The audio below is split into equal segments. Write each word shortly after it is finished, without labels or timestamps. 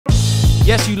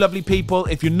Yes, you lovely people,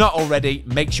 if you're not already,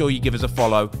 make sure you give us a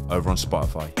follow over on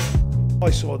Spotify.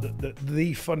 I saw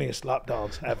the funniest lap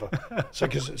dance ever.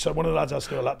 So one of the lads has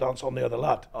to do a lap dance on the other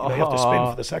lad. You have to spin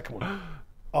for the second one.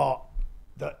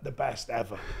 The best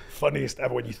ever, funniest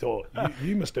ever. When you thought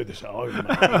you must do this at home, man.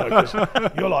 'Cause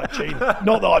you're like cheating.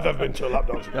 Not that I've ever been to a lap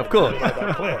dance. Of course. Make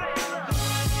that clear.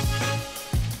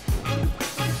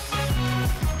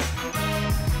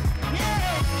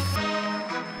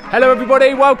 Hello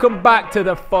everybody, welcome back to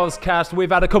the Fozcast. We've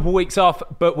had a couple of weeks off,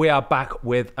 but we are back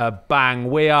with a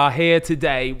bang. We are here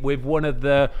today with one of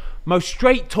the most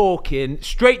straight talking,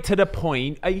 straight to the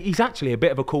point. He's actually a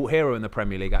bit of a cult hero in the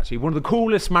Premier League, actually. One of the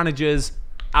coolest managers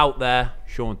out there,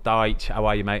 Sean Dyche. How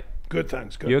are you, mate? Good,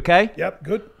 thanks. Good. You okay? Yep,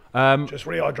 good. Just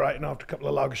rehydrating after a couple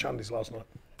of lager shandies last night.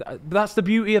 That's the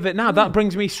beauty of it now. That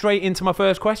brings me straight into my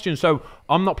first question. So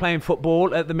I'm not playing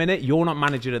football at the minute. You're not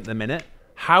managing at the minute.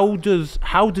 How does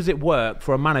it work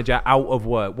for a manager out of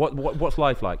work? What's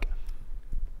life like?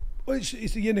 Well, it's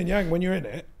the yin and yang when you're in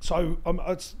it. So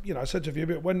I said to you,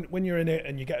 but when you're in it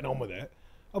and you're getting on with it,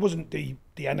 I wasn't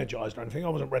de-energized or anything. I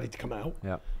wasn't ready to come out.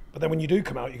 Yeah. But then when you do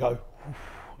come out, you go,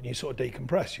 and you sort of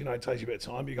decompress. You know, it takes you a bit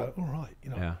of time. But you go, all right. You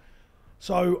know. Yeah.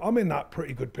 So I'm in that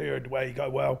pretty good period where you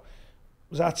go, well,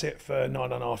 was at it for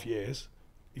 9.5 years.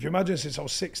 If you imagine since I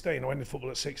was 16, I went into football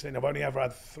at 16, I've only ever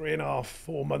had 3.5,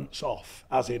 4 months off,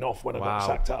 as in off when I got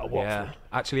sacked out of Watford. Yeah.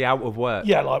 Actually out of work.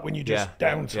 Yeah, like when you just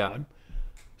downtime. Yeah.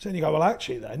 So then you go, well,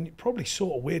 actually then, you probably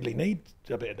sort of weirdly need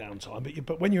a bit of downtime,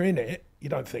 but when you're in it, you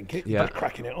don't think it, you're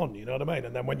cracking it on, you know what I mean?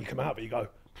 And then when you come out of it, you go,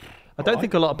 I don't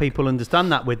think a lot of people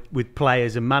understand that with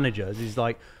players and managers. Is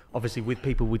like, obviously with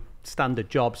people with standard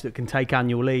jobs that can take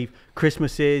annual leave,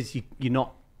 Christmases, you're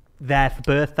not there for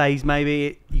birthdays,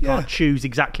 maybe you can't choose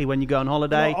exactly when you go on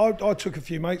holiday. Well, I took a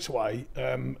few mates away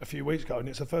a few weeks ago, and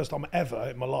it's the first time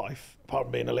ever in my life, apart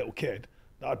from being a little kid,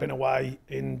 that I'd been away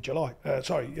in July.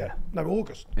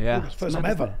 August. Yeah, August, first time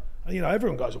ever. And, you know,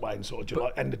 everyone goes away in sort of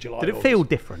July, end of July. Did it feel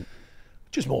different?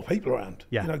 Just more people around.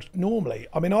 Yeah. You know, normally,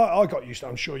 I mean, I got used to.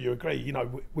 I'm sure you agree. You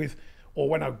know,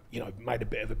 when I made a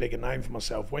bit of a bigger name for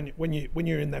myself. When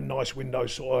you're in them nice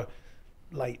windows, sort of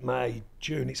late May,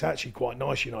 June, it's actually quite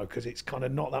nice, you know, because it's kind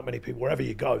of not that many people wherever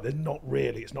you go. There's not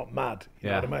really, it's not mad, you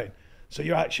know what I mean? So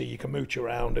you can mooch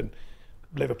around and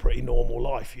live a pretty normal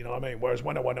life, you know what I mean? Whereas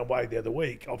when I went away the other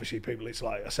week, obviously people, it's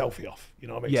like a selfie off, you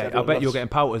know what I mean? Yeah, I bet you're getting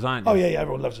pelters, aren't you? Oh yeah,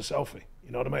 everyone loves a selfie,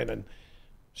 you know what I mean? And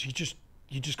so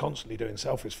you're just constantly doing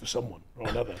selfies for someone or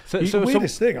another. The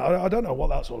weirdest thing, I don't know what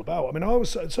that's all about. I mean,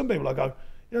 some people I go,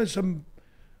 you know,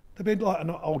 there'd be like an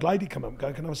old lady come up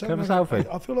going, can I have a selfie?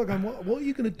 I feel like going, what are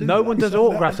you going to do? No one does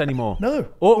autographs anymore. No.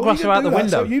 Autographs are out the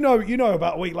window. So you know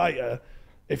about a week later,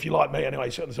 if you like me anyway,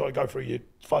 you sort of go through your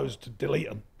photos to delete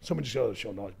them. Someone just goes,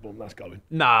 sure, nice, boom, that's going.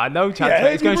 Nah, no chance. Yeah,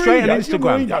 it's going straight on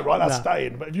Instagram. Right, that's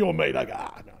staying. But if you're me, they go,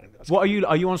 no. What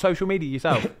are you on social media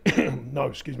yourself? No,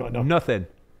 excuse me, no. Nothing?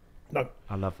 No.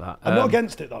 I love that. I'm not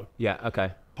against it though. Yeah,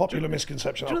 okay. Popular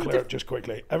misconception, I'll clear it just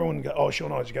quickly. Everyone goes,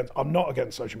 Sean Dyche against. I'm not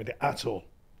against social media at all.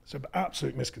 It's an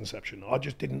absolute misconception. I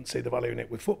just didn't see the value in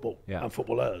it with football and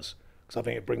footballers because I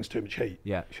think it brings too much heat.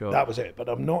 Yeah, sure. That was it. But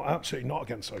I'm absolutely not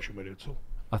against social media at all.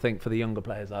 I think for the younger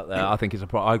players out there, I think it's a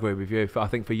problem. I agree with you. I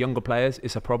think for younger players,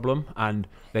 it's a problem and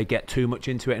they get too much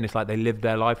into it and it's like they live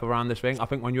their life around this thing. I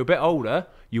think when you're a bit older,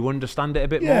 you understand it a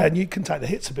bit more. Yeah, and you can take the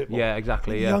hits a bit more. Yeah,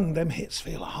 exactly. Young, them hits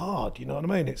feel hard, you know what I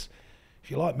mean? It's,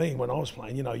 if you're like me, when I was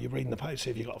playing, you know, you're reading the page, see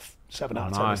if you got a 7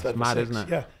 out of 10 instead of a 6. Isn't it?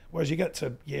 Yeah. Whereas you get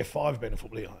to year 5 being a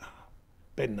footballer, you're like,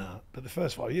 been there. But the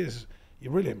first 5 years,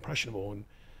 you're really impressionable. And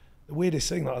the weirdest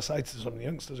thing that I say to some of the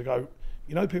youngsters, I go,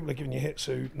 you know, people are giving you hits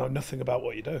who know nothing about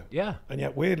what you do. Yeah. And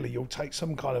yet, weirdly, you'll take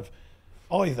some kind of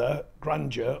either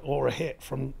grandeur or a hit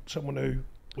from someone who,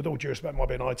 with all due respect, might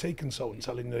be an IT consultant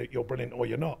telling you that you're brilliant or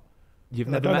you're not. You've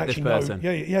never met this person.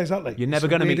 Yeah, exactly. You're never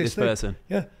going to meet this person.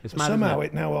 Yeah. It's mad, somehow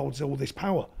it now holds all this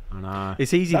power. I know.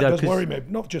 It's easy that though. That does worry me,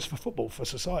 not just for football, for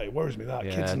society. It worries me that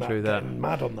kids and that getting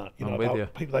mad on that. You know,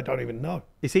 about people they don't even know.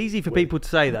 It's easy for people to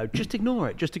say though, just ignore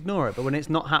it. But when it's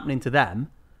not happening to them,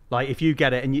 like if you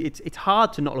get it, and it's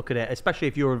hard to not look at it, especially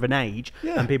if you're of an age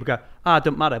and people go, it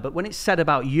doesn't matter. But when it's said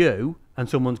about you and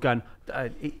someone's going,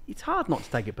 it's hard not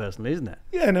to take it personally, isn't it?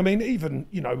 Yeah, and I mean, even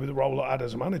with the role I had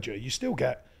as a manager, you still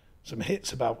get some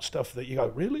hits about stuff that you go,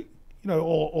 really,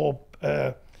 or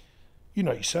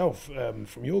yourself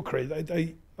from your career.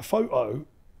 A photo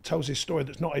tells this story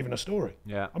that's not even a story.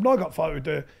 Yeah, I got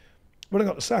photoed when I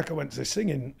got the sack. I went to this thing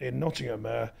in Nottingham,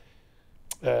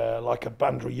 like a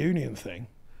band reunion thing.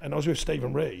 And I was with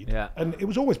Stephen Reed, and it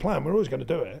was always planned. We were always going to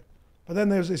do it. But then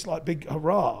there was this like big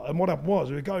hurrah, and what happened was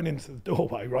we were going into the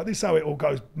doorway. Right, this is how it all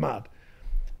goes mad.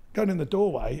 going in the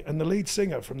doorway, and the lead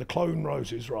singer from the Clone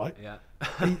Roses, right? Yeah.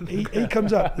 He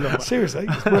comes up. Seriously,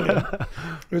 it's brilliant.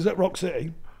 It was at Rock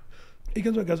City. He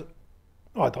comes up and goes,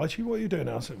 "Hi, Dyche, what are you doing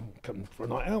now?" I said, "Come for a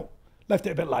night out." Left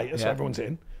it a bit later, so everyone's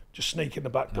in. Just sneak in the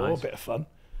back door, a bit of fun.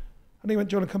 And he went,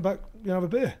 "Do you want to come back, have a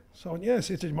beer?" So I went, "Yes,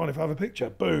 do you mind if I have a picture?"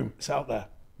 Boom, it's out there.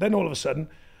 Then all of a sudden,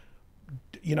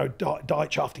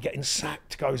 Dyche, after getting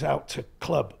sacked, goes out to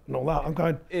club and all that. I'm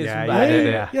going, yeah,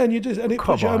 and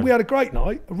and we had a great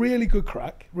night, a really good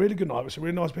crack, really good night with some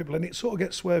really nice people, and it sort of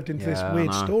gets swerved into this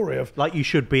weird story of like you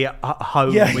should be at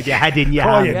home with your head in your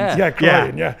crying, hand.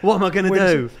 Crying. What am I going to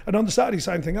do? And on the Saturday,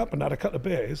 same thing happened. I had a couple of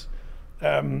beers.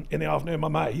 In the afternoon, my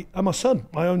mate and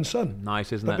my own son.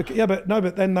 Nice, isn't it?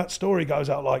 But then that story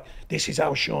goes out like, this is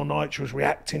how Sean Dyche was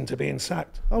reacting to being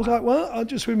sacked. I was like, well, I'm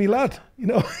just with me lad,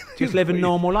 Just living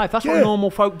normal life. That's what normal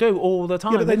folk do all the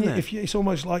time. Yeah, but then isn't it? it's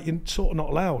almost like you're sort of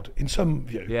not allowed in some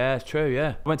view. Yeah, it's true.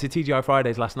 Yeah, I went to TGI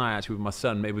Fridays last night actually with my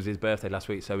son. It was his birthday last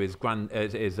week, so his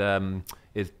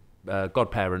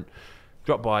godparent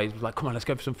dropped by. He was like, "Come on, let's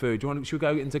go for some food. Should we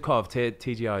go into Cov to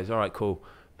TGI's?" All right, cool.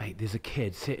 Mate, there's a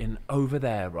kid sitting over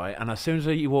there, right? And as soon as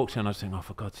he walks in, I was thinking, oh,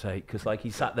 for God's sake, because like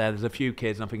he sat there, there's a few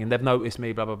kids, and I'm thinking, they've noticed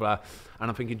me, blah, blah, blah. And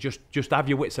I'm thinking, just have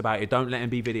your wits about you. Don't let him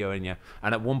be videoing you.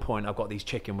 And at one point, I've got these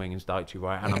chicken wings, Dyche,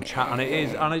 right? And I'm chatting,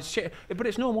 and it's shit. But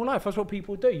it's normal life. That's what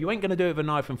people do. You ain't going to do it with a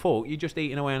knife and fork. You're just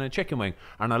eating away on a chicken wing.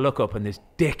 And I look up, and this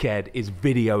dickhead is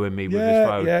videoing me with his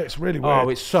phone. Yeah, it's really weird. Oh,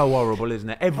 it's so horrible, isn't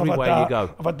it? Everywhere you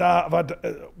go. I've had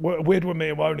weird one me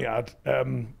and Woney had.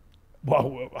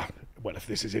 Well, if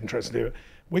this is interesting,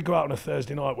 we go out on a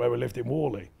Thursday night where we lived in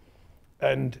Worley,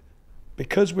 and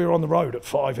because we were on the road at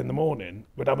 5 a.m,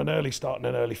 we'd have an early start and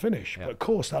an early finish. But of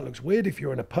course, that looks weird if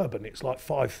you're in a pub and it's like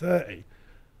 5:30,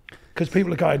 because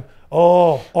people are going,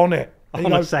 "Oh, on it."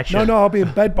 On a session. No, I'll be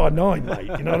in bed by 9, mate.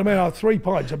 You know what I mean? I'll have 3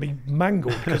 pints, I'll be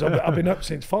mangled because I've been up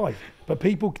since 5. But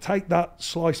people take that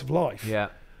slice of life. Yeah.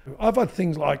 I've had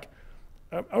things like,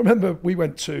 I remember we were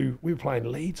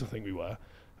playing Leeds, I think we were.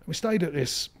 We stayed at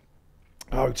this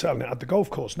hotel and it had the golf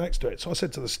course next to it. So I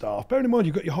said to the staff, bearing in mind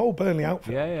you've got your whole Burnley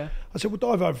outfit. Yeah. I said, we'll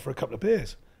dive over for a couple of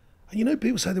beers. And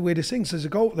people say the weirdest things. There's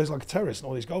like a terrace and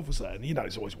all these golfers there, and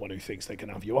there's always one who thinks they can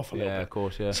have you off a little bit. Yeah, of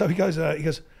course, yeah. So he goes,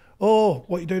 "Oh,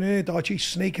 what are you doing here, Dyche?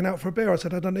 Sneaking out for a beer?" I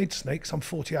said, "I don't need to sneak, 'cause I'm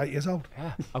 48 years old."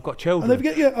 Yeah, I've got children. And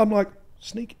they forget, I'm like,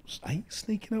 sneaking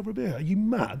out for a beer? Are you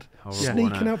mad?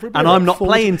 Sneaking out for a beer? And I'm not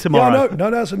playing tomorrow. Yeah,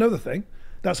 no, that's another thing.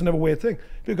 That's another weird thing.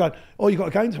 People go, "Oh, you got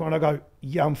a game tomorrow?" And I go,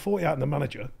 "Yeah, I'm 48 and the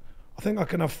manager. I think I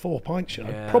can have 4 pints,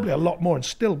 probably a lot more, and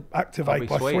still activate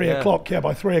by 3 o'clock. Yeah,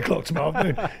 by 3 o'clock tomorrow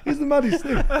afternoon." It's the maddest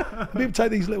thing. And people take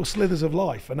these little slithers of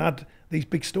life and add these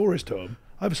big stories to them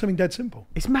over something dead simple.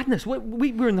 It's madness.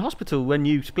 We were in the hospital when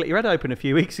you split your head open a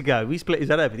few weeks ago. We split his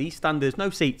head open. There's no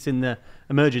seats in the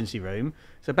emergency room.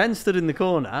 So Ben stood in the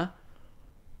corner,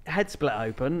 head split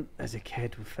open. As a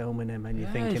kid, we're filming him, and you're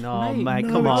thinking, "Oh, mate,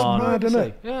 come on." Mad, isn't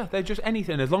it? Yeah, they're just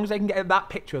anything. As long as they can get that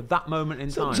picture of that moment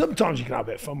in time. Sometimes you can have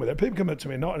a bit of fun with it. People come up to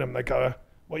me in Nottingham, they go,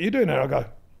 "What are you doing there?" I go,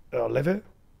 "I live it."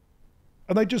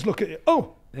 And they just look at you,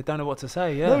 "Oh." They don't know what to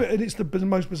say, yeah. No, and it's the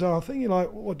most bizarre thing. You're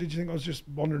like, "What did you think? I was just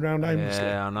wandering around aimlessly?"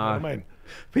 Yeah, I know. You know what I mean?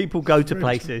 People go to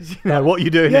places. What are you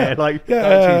doing there? Like,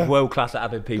 he's world class at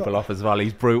having people off as well.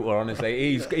 He's brutal,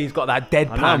 honestly. He's got that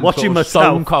deadpan, I'm watching sort of myself.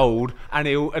 stone cold,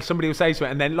 and somebody will say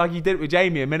something, and then like you did it with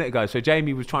Jamie a minute ago. So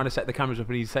Jamie was trying to set the cameras up,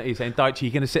 and he's saying, "Dyche,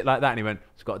 you're going to sit like that," and he went,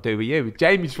 "It's got to do with you."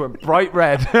 Jamie just went bright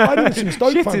red. I did some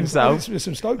Stoke Shit fans. himself. I did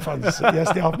some Stoke fans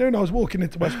yesterday afternoon. I was walking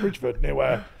into West Bridgford near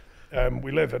where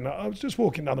we live, and I was just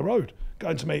walking down the road,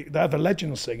 going to meet. They have a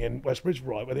Legends thing in West Bridgford,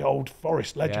 right, where the old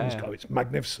Forest Legends go. It's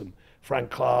magnificent.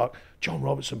 Frank Clark, John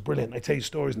Robertson, brilliant. They tell you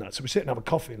stories and that. So we sit and have a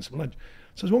coffee and some lunch.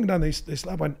 So I was walking down this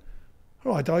lad went,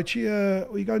 "All right,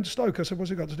 Dyche, are you going to Stoke?" I said,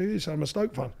 "What's it got to do with this? I'm a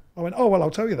Stoke fan." I went, "Oh, well,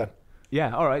 I'll tell you then."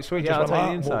 Yeah, all right, sweet. Just I'll went tell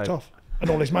like you that and walked inside. off. And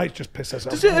all his mates just pissed us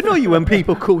off. does it annoy you when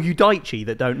people call you Dyche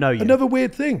that don't know you? Another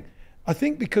weird thing. I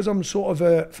think because I'm sort of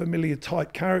a familiar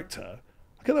type character,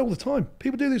 I get that all the time.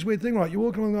 People do this weird thing, right? You're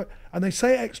walking along and they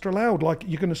say it extra loud, like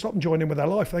you're going to stop and join in with their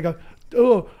life. They go,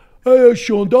 "Oh, hey,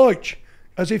 Sean Dyche."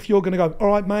 As if you're going to go, "All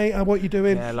right, mate, what are you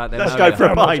doing?" Yeah, like Let's go for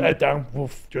a pint. Head down,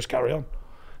 woof, just carry on.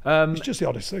 It's just the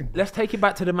oddest thing. Let's take it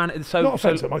back to the man. So, Not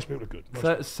offensive, most people are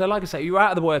good. So, like I say, you're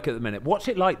out of the work at the minute. What's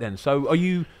it like then? So, are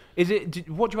you?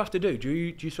 What do you have to do? Do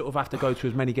you sort of have to go to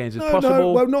as many games as possible?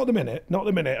 No, well, not at the minute. Not at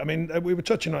the minute. I mean, we were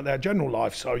touching on their general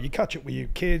life, so you catch up with your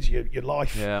kids, your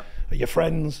life, your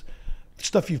friends,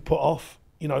 stuff you've put off.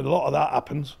 A lot of that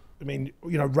happens. I mean,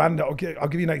 random. I'll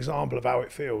give you an example of how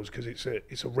it feels because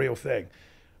it's a real thing,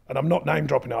 and I'm not name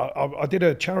dropping it. I did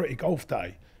a charity golf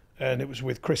day and it was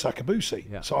with Chris Akabusi.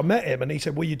 Yeah. So I met him, and he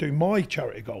said, will you do my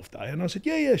charity golf day? And I said,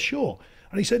 yeah, sure.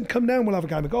 And he said, come down, we'll have a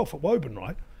game of golf at Woburn,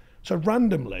 right? So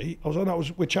randomly, I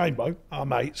was with Chambo, our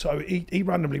mate, so he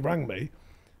randomly rang me.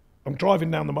 I'm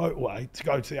driving down the motorway to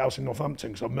go to the house in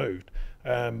Northampton because I've moved,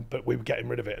 but we were getting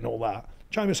rid of it and all that.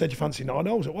 Chambo said, you fancy 9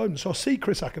 holes at Woburn? So I see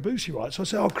Chris Akabusi, right? So I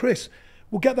said, oh, Chris,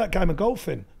 we'll get that game of golf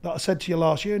in that I said to you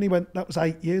last year. And he went, that was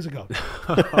 8 years ago.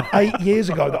 8 years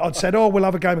ago that I'd said, oh, we'll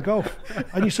have a game of golf.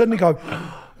 And you suddenly go,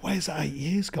 where's that 8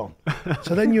 years gone?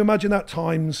 So then you imagine that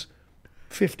times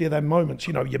 50 of them moments,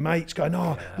 you know, your mates going,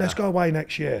 let's go away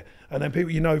next year. And then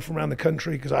people you know from around the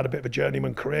country, because I had a bit of a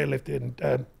journeyman career, lived in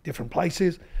different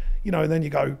places, you know, and then you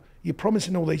go, you're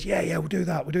promising all these, we'll do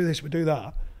that, we'll do this, we'll do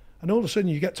that. And all of a sudden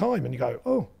you get time and you go,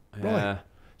 oh, right.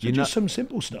 So just some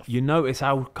simple stuff. You notice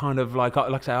how kind of like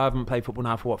I say, I haven't played football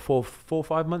now for what, 4 or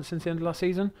 5 months since the end of last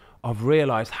season. I've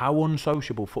realised how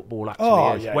unsociable football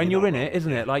actually is. When you're in it,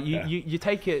 isn't it? Like you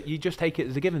take it, you just take it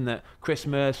as a given that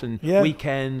Christmas and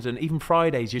weekends and even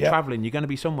Fridays you're travelling, you're going to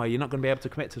be somewhere, you're not going to be able to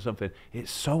commit to something.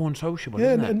 It's so unsociable,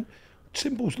 isn't it? And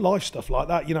simple life stuff like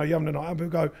that. You know, you're having a night out, people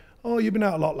go, oh, you've been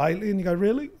out a lot lately, and you go,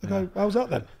 really? I go, how's that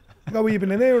then? I go, well, you've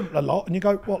been in here a lot, and you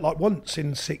go, what, like once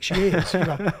in 6 years? You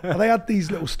know? And they had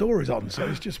these little stories on, so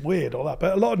it's just weird, all that.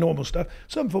 But a lot of normal stuff,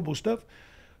 some football stuff.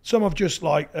 Some of just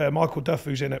like Michael Duff,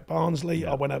 who's in at Barnsley.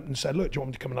 I went up and said, look, do you want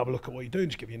me to come and have a look at what you're doing?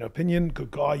 Just give you an opinion. Good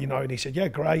guy, you know. And he said, yeah,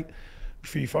 great. A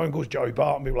few phone calls. Joey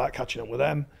Barton, we were like catching up with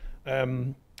them.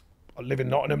 I live in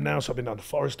Nottingham now, so I've been down to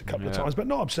Forest a couple of times, but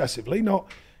not obsessively,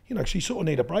 not, you know, because you sort of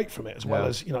need a break from it as well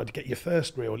as, you know, to get your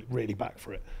thirst really back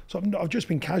for it. So I've just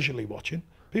been casually watching.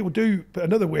 People do, but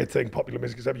another weird thing, popular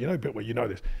music, you know, but well, you know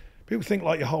this. People think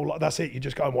like your whole life, that's it, you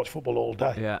just go and watch football all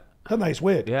day. Yeah. Don't they? It's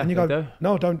weird. Yeah, and you go,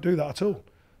 no, don't do that at all.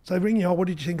 So they ring you, oh, what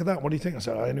did you think of that? What do you think? I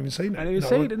said, I ain't even seen it. I ain't even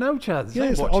seen it, no chance. Yeah,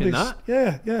 it's watching that.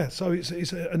 Yeah. So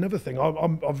it's another thing.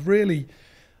 I've really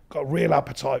got a real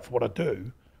appetite for what I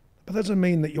do, but that doesn't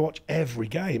mean that you watch every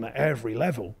game at every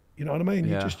level. You know what I mean?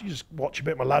 Yeah. You just watch a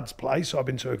bit of my lads play. So I've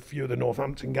been to a few of the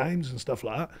Northampton games and stuff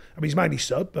like that. I mean, he's mainly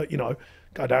sub, but, you know,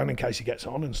 go down in case he gets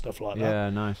on and stuff like that. Yeah,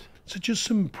 nice. So just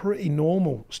some pretty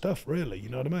normal stuff, really. You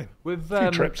know what I mean? With a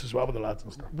few trips as well with the lads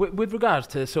and stuff. With regards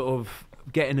to sort of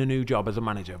getting a new job as a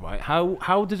manager, right?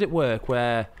 How does it work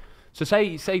where... So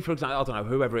say for example, I don't know,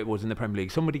 whoever it was in the Premier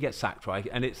League, somebody gets sacked, right?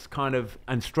 And it's kind of...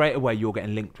 And straight away you're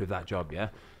getting linked with that job, yeah?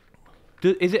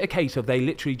 Is it a case of they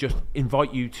literally just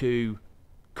invite you to...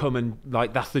 come and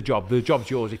like that's the job's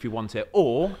yours if you want it,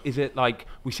 or is it like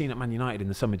we've seen at Man United in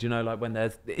the summer, do you know, like when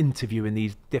they're interviewing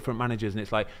these different managers and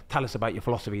it's like, tell us about your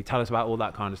philosophy, tell us about all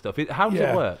that kind of stuff. How does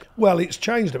it work? Well, it's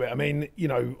changed a bit. I mean, you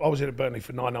know, I was in at Burnley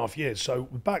for 9.5 years, so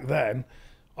back then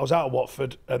I was out of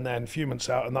Watford and then a few months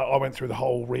out, and I went through the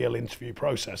whole real interview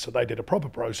process. So they did a proper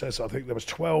process. I think there was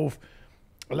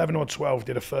 11 or 12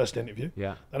 did a first interview.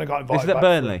 Yeah. Then I got invited back. Is that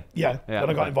Burnley? Then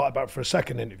I got invited back for a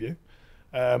second interview.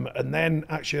 And then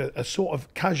actually a sort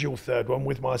of casual third one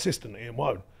with my assistant, Ian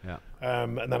Wone. Yeah.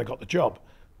 And then I got the job.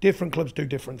 Different clubs do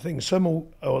different things. Some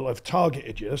will have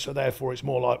targeted you, so therefore it's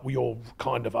more like, well, you're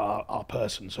kind of our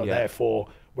person, so therefore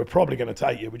we're probably going to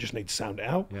take you, we just need to sound it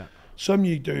out. Yeah. Some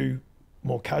you do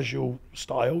more casual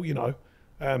style, you know.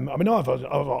 I mean, I've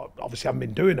obviously haven't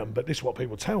been doing them, but this is what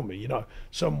people tell me, you know.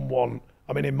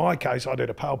 I mean, in my case, I did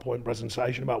a PowerPoint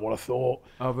presentation about what I thought.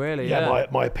 Oh, really? Yeah.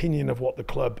 My opinion of what the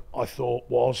club I thought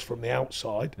was from the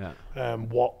outside,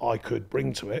 what I could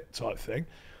bring to it, type thing.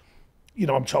 You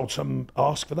know, I'm told some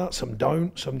ask for that, some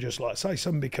don't, some just like say,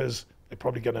 some because they're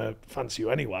probably going to fancy you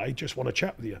anyway, just want to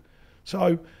chat with you.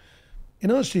 So, in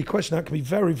answer to your question, that can be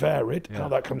very varied, how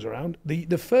that comes around.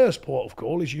 The first port of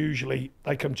call is usually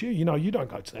they come to you. You know, you don't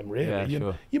go to them really. Yeah,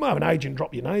 sure. You might have an agent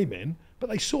drop your name in, but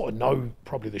they sort of know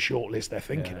probably the short list they're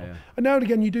thinking of. And now and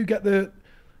again, you do get the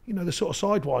sort of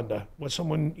sidewinder where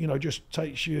someone, you know, just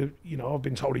takes you, you know, I've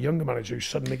been told a younger manager who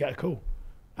suddenly get a call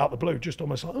out the blue, just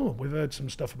almost like, oh, we've heard some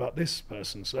stuff about this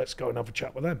person, so let's go and have a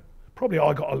chat with them. Probably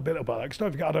I got a bit about that, because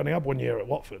don't forget, I'd only had 1 year at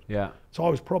Watford. Yeah. So I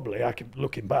was probably,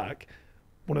 looking back,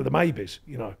 one of the maybes,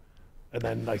 you know. And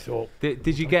then they thought.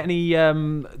 Did you get any?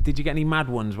 Did you get any mad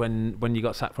ones when you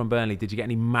got sacked from Burnley? Did you get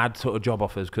any mad sort of job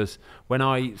offers? Because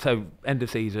end of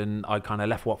season, I kind of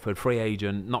left Watford, free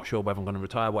agent, not sure whether I'm going to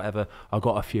retire, whatever. I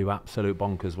got a few absolute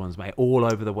bonkers ones, mate, all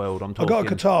over the world. I'm talking. I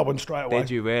got a Qatar one straight away. Did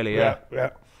you really? Yeah.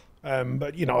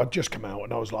 But you know, I'd just come out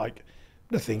and I was like,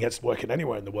 nothing gets working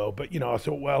anywhere in the world. But you know, I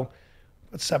thought, well,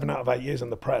 that's 7 out of 8 years in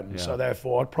the Prem, so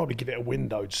therefore I'd probably give it a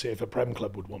window to see if a Prem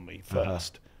club would want me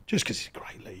first. Just because it's a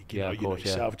great league, you know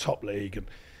yourself, top league, and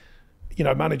you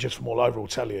know, managers from all over will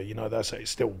tell you, you know, they say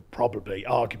it's still probably,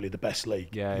 arguably the best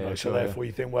league. So therefore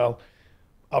you think, well,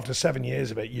 after 7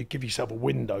 years of it, you give yourself a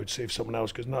window to see if someone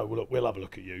else goes, no, well, look, we'll have a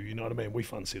look at you. You know what I mean? We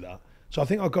fancy that. So I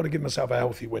think I've got to give myself a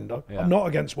healthy window. Yeah. I'm not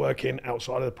against working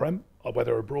outside of the Prem,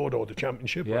 whether abroad or the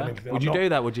Championship or anything. Would you do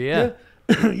that? Would you? Yeah.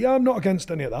 Yeah, I'm not against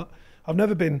any of that. I've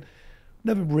never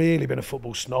really been a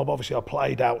football snob. Obviously, I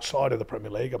played outside of the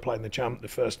Premier League. I played in the Champ, the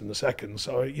first and the second.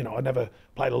 So, you know, I never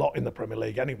played a lot in the Premier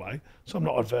League anyway. So I'm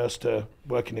not adverse to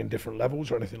working in different levels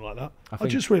or anything like that. I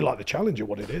just really like the challenge of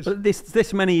what it is. But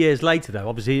this many years later, though,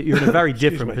 obviously you're in a very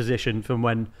different position from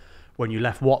when you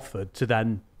left Watford to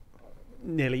then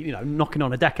nearly, you know, knocking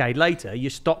on a decade later. Your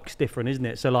stock's different, isn't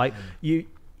it? So, like,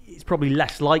 it's probably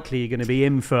less likely you're going to be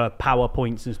in for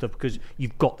PowerPoints and stuff because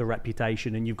you've got the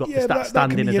reputation and you've got the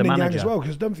standing as a manager as well.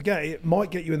 Because don't forget, it might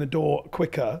get you in the door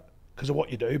quicker because of what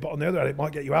you do, but on the other hand, it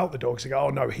might get you out the door because they go, oh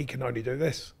no, he can only do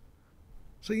this.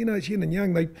 So, you know, it's yin and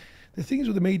yang. The things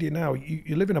with the media now,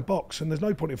 you live in a box and there's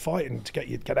no point in fighting to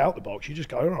get out the box. You just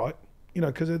go, all right, you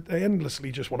know, because they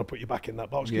endlessly just want to put you back in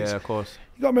that box. Yeah, of course.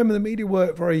 You got to remember the media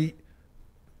work very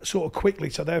sort of quickly,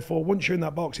 so therefore once you're in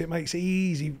that box it makes it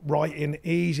easy writing,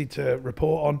 easy to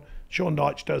report on. Sean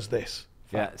Dyche does this.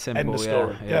 Simple. End of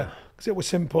story. Yeah, because it was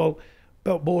simple,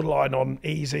 but borderline on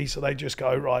easy, so they just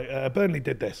go, right, Burnley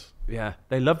did this. Yeah,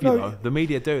 they love you though. The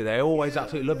media do. They always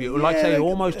absolutely love you. Like say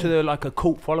almost to like a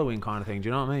cult following kind of thing. Do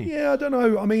you know what I mean? Yeah, I don't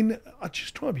know. I mean, I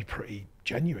just try to be pretty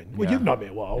genuine. Well, you've known me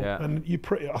a while, and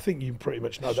I think you pretty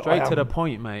much know that I am. Straight to the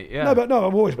point, mate. Yeah. No,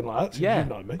 I've always been like that. Since you've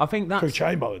known me. I think that's through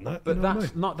Chamber and that. But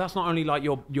that's not only like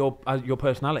your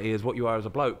personality is what you are as a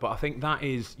bloke, but I think that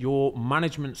is your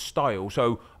management style.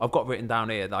 So I've got written down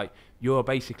here like you're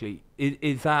basically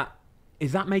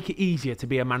is that make it easier to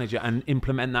be a manager and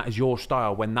implement that as your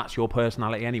style when that's your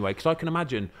personality anyway? Because I can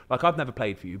imagine, like I've never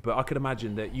played for you, but I could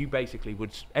imagine that you basically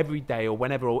would every day or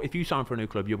whenever, or if you sign for a new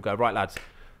club, you'll go, right lads,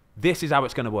 this is how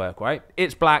it's going to work, right?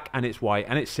 It's black and it's white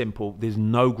and it's simple. There's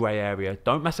no grey area.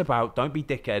 Don't mess about. Don't be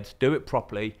dickheads. Do it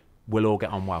properly. We'll all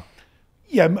get on well.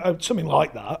 Yeah, something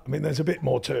like that. I mean, there's a bit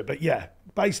more to it, but yeah,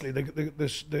 basically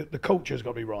the culture's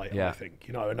got to be right. I think,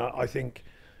 you know, and I think,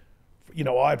 you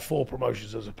know, I had 4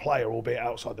 promotions as a player, albeit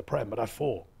outside the Prem, but I had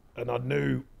 4, and I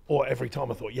knew, or every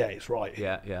time I thought, yeah, it's right.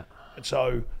 Yeah. And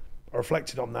so I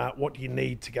reflected on that. What do you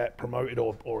need to get promoted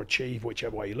or achieve,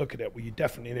 whichever way you look at it? Well, you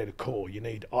definitely need a core.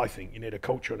 I think you need a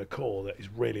culture and a core that is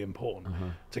really important.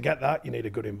 To get that, you need a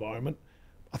good environment.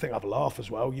 I think I have a laugh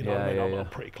as well. You know what I mean? I'm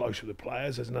pretty close with the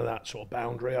players. There's none of that sort of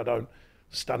boundary. I don't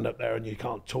stand up there and you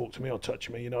can't talk to me or touch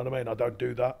me. You know what I mean? I don't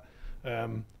do that.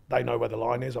 They know where the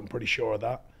line is. I'm pretty sure of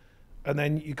that. And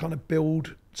then you kind of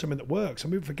build something that works.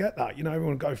 And we forget that. You know,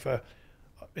 everyone go for,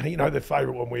 you know, the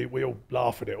favourite one, we all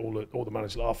laugh at it, all the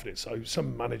managers laugh at it. So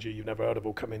some manager you've never heard of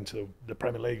will come into the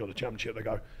Premier League or the Championship, they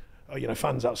go, oh, you know,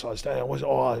 fans outside stadium,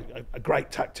 a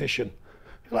great tactician.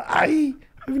 You're like, hey,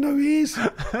 I don't even know who he is.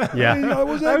 Yeah.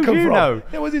 Where's that come from?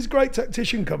 Yeah, where's this great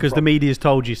tactician come from? Because the media's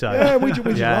told you so. Yeah, we just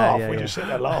laugh. We just sit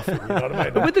there laughing, you know what I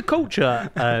mean? But with the culture,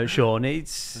 Sean,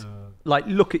 it's... Like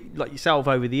look at like yourself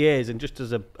over the years, and just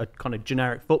as a kind of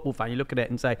generic football fan, you look at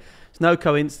it and say it's no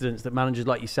coincidence that managers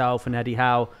like yourself and Eddie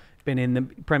Howe been in the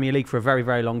Premier League for a very,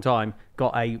 very long time,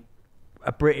 got a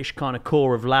British kind of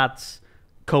core of lads,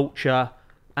 culture,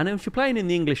 and if you're playing in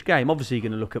the English game, obviously you're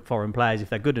going to look at foreign players if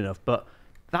they're good enough, but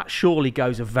that surely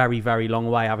goes a very, very long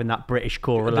way having that British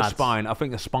core of lads. The spine, I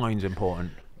think the spine's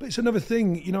important. But it's another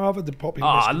thing, you know, I've had the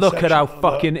popular misconception. Look at how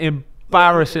fucking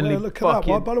embarrassingly. Look at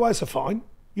that. By the way, it's a fine.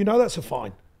 You know that's a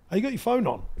fine. Oh, you got your phone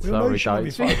on. We all know you should have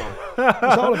your phone on.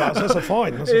 It's all about that's a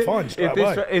fine. That's a fine straight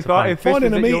away. If fine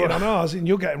in a meeting on ours, and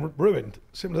you're getting ruined.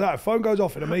 Simple as that. If phone goes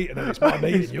off in a meeting and it's my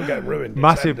meeting, you're getting ruined.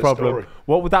 Massive problem.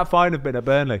 What would that fine have been at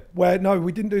Burnley? Where no,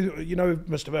 we didn't do. You know,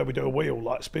 Mr. Bear, we do a wheel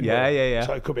like spin wheel. Yeah.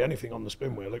 So it could be anything on the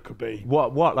spin wheel. It could be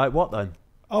what like what then?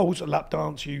 Oh, it's a lap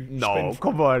dance. No,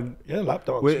 come on. Yeah, lap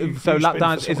dance. So lap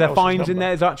dance. Is there fines in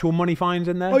there? Is there actual money fines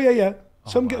in there? Oh yeah.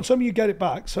 Some you get it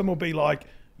back. Some will be like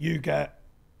you get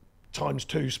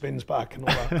 ×2 spins back and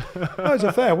all that. No, it's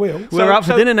a fair wheel. We're out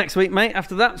for dinner next week, mate.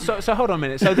 After that. So hold on a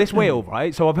minute. So this wheel,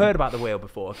 right? So I've heard about the wheel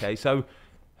before. Okay, so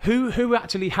who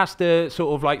actually has to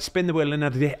sort of like spin the wheel and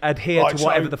adhere to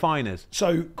whatever the fine is?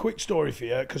 So quick story for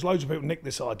you, because loads of people nicked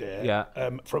this idea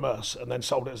from us and then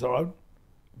sold it as their own.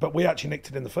 But we actually nicked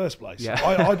it in the first place. Yeah.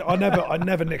 I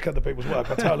never nick other people's work.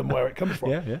 I tell them where it comes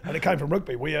from. Yeah. And it came from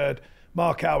rugby. We heard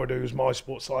Mark Howard, who's my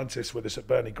sports scientist with us at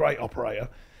Burnley, great operator.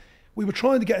 We were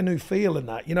trying to get a new feel in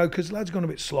that, you know, because lads gone a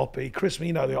bit sloppy. Christmas,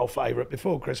 you know, the old favourite.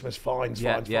 Before Christmas, fines.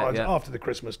 After the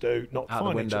Christmas do, not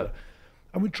fine each other.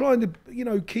 And we're trying to, you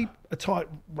know, keep a tight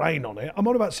rein on it. I'm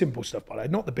on about simple stuff, by the way,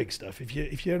 not the big stuff.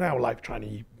 If you're an hour late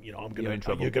training, you know,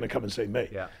 you're going to come and see me.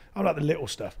 Yeah. I'm like the little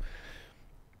stuff.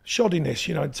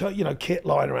 shoddiness, kit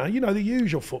lying around, the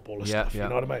usual footballer stuff, you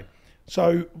know what I mean?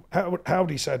 So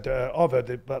Howdy said, I've heard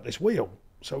about this wheel.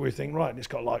 So we think, right, and it's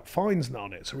got like fines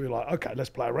on it. So we were like, okay, let's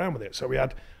play around with it. So we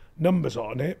had numbers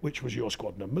on it, which was your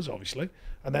squad numbers, obviously,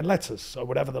 and then letters. So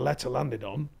whatever the letter landed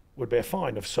on would be a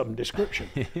fine of some description.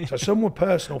 So some were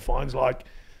personal fines, like,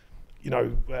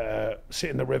 sit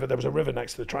in the river. There was a river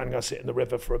next to the train. I sit in the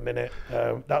river for a minute.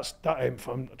 That ain't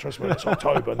fun. Trust me, it's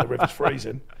October and the river's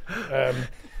freezing.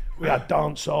 We had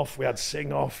dance off. We had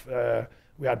sing off.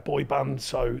 We had boy band.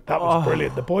 So that was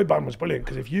brilliant. The boy band was brilliant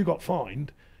because if you got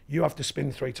fined, you have to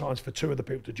spin 3 times for 2 other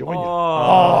people to join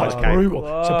you. It's brutal.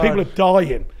 God. So people are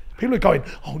dying. People are going,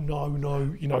 oh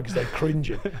no, because they're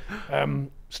cringing.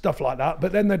 Stuff like that.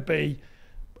 But then there'd be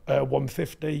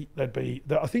 150. There'd be,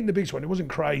 I think the biggest one, it wasn't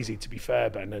crazy to be fair,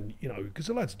 Ben, and because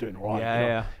the lads are doing all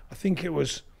right. I think it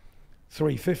was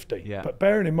 350. Yeah. But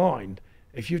bearing in mind,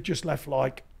 if you've just left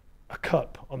like a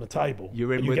cup on the table, you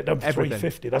get done for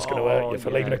 350, that's going to hurt you. For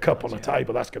leaving a cup on the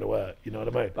table, that's going to hurt. You know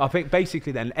what I mean? I think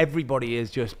basically then everybody is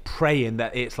just praying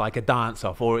that it's like a dance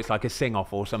off or it's like a sing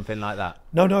off or something like that.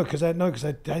 No, because they're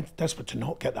desperate to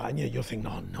not get that, and you're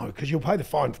thinking, no, because you'll pay the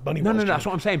fine for money. No, that's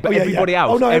what I'm saying. But everybody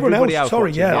else, everyone else.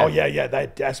 Sorry, watching, they're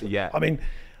desperate. Yeah. I mean,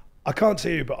 I can't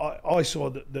see you, but I saw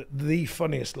the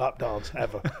funniest lap dance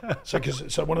ever.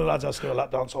 so one of the lads has to do a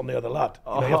lap dance on the other lad.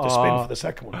 You have to spin for the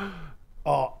second one.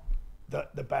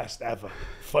 The best ever,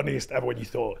 funniest ever. When you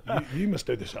thought you must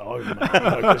do this at home, mate,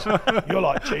 because you're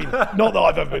like cheating. Not that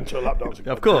I've ever been to a lap dance.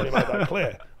 Of course, you made that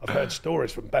clear. I've heard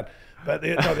stories from Ben, but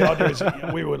the idea is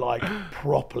we were like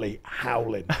properly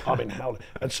howling. I mean howling.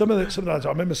 And some of the lads, I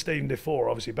remember Stephen Defoe,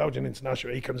 obviously Belgian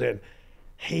international. He comes in,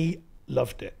 he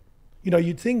loved it.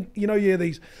 You'd think, you hear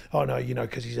these. Oh no,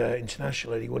 because he's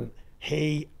international and he wouldn't.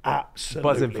 He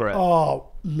absolutely buzzing for it.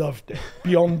 Loved it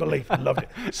beyond belief. Loved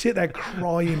it. Sit there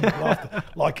crying with laughter,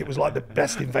 like it was like the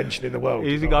best invention in the world.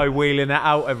 He's the guy wheeling it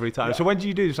out every time. Yeah. So when do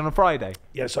you do this, on a Friday?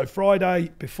 Yeah, so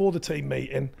Friday before the team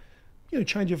meeting,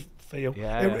 change of feel.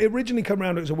 It originally come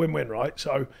around, it was a win-win, right?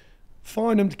 So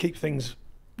find them to keep things,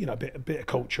 a bit of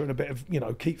culture and a bit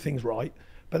of keep things right.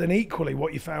 But then equally,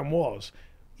 what you found was,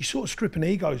 you sort of stripping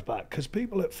egos back because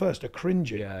people at first are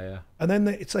cringing. And then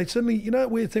they suddenly,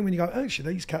 that weird thing when you go,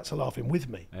 actually, these cats are laughing with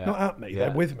me, not at me, they're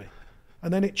with me.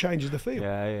 And then it changes the feel.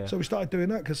 So we started doing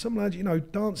that because some lads,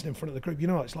 dancing in front of the group,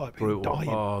 it's like people dying.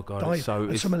 Oh, God. Dying.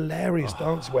 There's some hilarious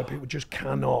dances where people just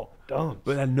cannot dance.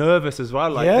 But they're nervous as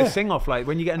well, like the sing-off, like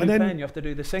when you get a new pen, you have to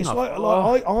do the sing-off.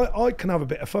 I can have a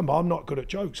bit of fun, but I'm not good at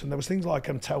jokes. And there was things like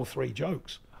tell 3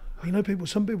 jokes.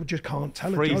 Some people just can't tell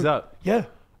a joke. Freeze up. Yeah.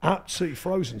 Absolutely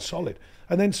frozen, solid.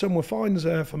 And then some were fines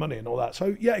for money and all that.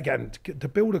 So, again, to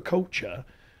build a culture,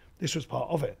 this was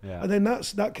part of it. And then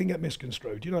that can get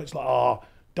misconstrued. It's like,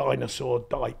 dinosaur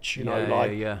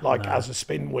Dyche, like as a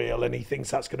spin wheel, and he thinks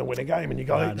that's going to win a game. And you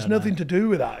go, it's nothing to do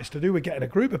with that. It's to do with getting a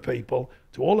group of people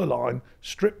to all align,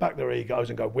 strip back their egos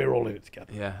and go, we're all in it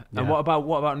together. And what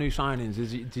about new signings?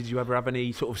 Did you ever have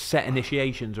any sort of set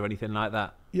initiations or anything like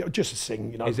that? Yeah, just a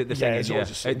sing, Is it the singing? It's always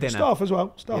a sing. Staff as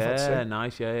well. Staff sing.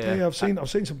 Nice, Yeah, I've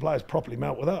seen some players properly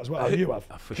melt with that as well. You have.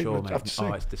 For sure, mate.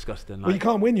 It's disgusting. Well, you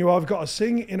can't win. You either got to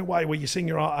sing in a way where you sing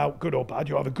your art out, good or bad.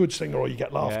 You have a good singer or you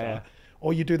get laughed at.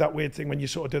 Or you do that weird thing when you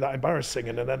sort of do that embarrassed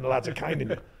singing and then the lads are caning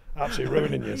you. Absolutely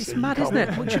ruining you. It's mad, isn't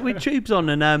it? With Tubes on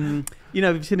and,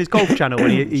 you've seen his golf channel when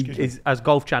he has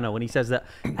golf channel and he says that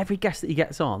every guest that he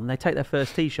gets on, they take their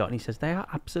first tee shot and he says they are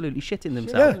absolutely shitting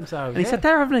themselves. And he said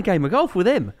they're having a game of golf with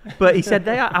him. But he said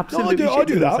they are absolutely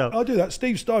shitting themselves. I do that.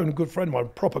 Steve Stone, a good friend of mine,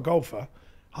 proper golfer.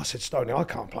 I said, Stoney, I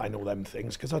can't play in all them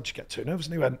things because I just get too nervous.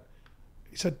 And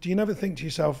he said, do you never think to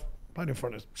yourself, playing in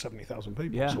front of 70,000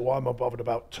 people, so why am I bothered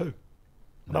about 2?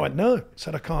 And I went, no. I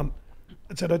said,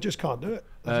 I just can't do it.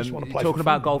 I just want to play. Talking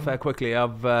about golf there quickly,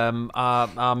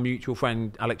 our mutual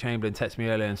friend Alec Chamberlain texted me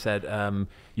earlier and said,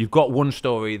 you've got one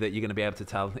story that you're going to be able to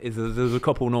tell. There's a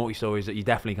couple naughty stories that you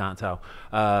definitely can't tell.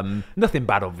 Nothing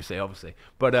bad, obviously.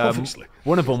 But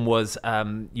one of them was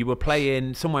you were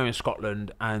playing somewhere in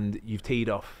Scotland and you've teed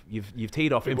off. You've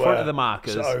teed off in front of the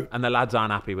markers and the lads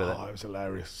aren't happy with it. Oh, it was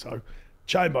hilarious. So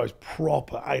Chambo's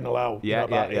proper anal out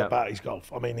about his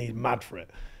golf. I mean, he's mad for it.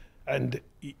 And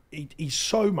he's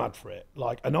so mad for it.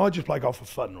 And I just play golf for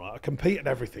fun, right? I compete at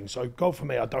everything. So golf for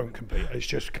me, I don't compete. It's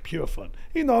just pure fun.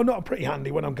 I'm not pretty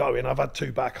handy when I'm going. I've had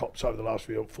 2 back hops over the last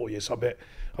 4 years. So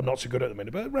I'm not so good at the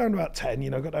minute. But around about 10,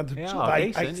 got down to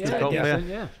 8 to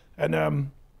 10.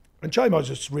 And And Jamo's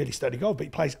a really steady goal, but he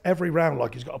plays every round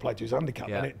like he's got to play to his handicap,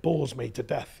 and it bores me to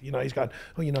death. You know, he's going,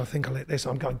 oh, you know, I think I'll hit this.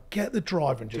 I'm going, get the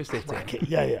driver and just crack it.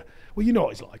 Yeah, yeah. Well, you know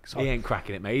what he's like. So. He ain't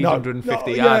cracking it, mate. He's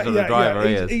 150 yards on the driver.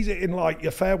 Yeah. He's hitting like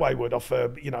your fairway would off,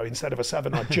 you know, instead of a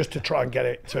 7-iron just to try and get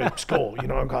it to score. You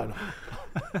know, I'm going.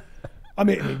 I'm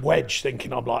hitting me wedge,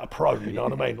 thinking I'm like a pro. You know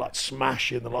what I mean? Like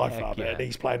smashing the life out of it. And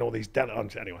he's playing all these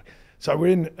deadlines anyway. So we're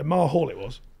in Mar Hall. It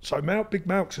was. So Big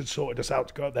Malks had sorted us out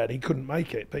to go up there, and he couldn't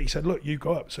make it. But he said, look, you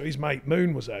go up. So his mate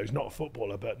Moon was there, who's not a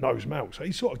footballer, but knows Malks. So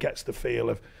he sort of gets the feel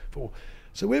of football.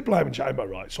 So we're blaming Chamber,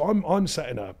 right? So I'm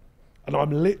setting up, and I'm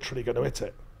literally going to hit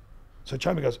it. So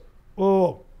Chamber goes,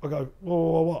 whoa. I go,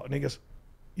 whoa, what? And he goes,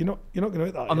 you're not going to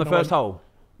hit that. On the first hole?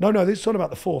 No, this is talking about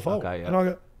the fourth hole. Okay, yeah. And I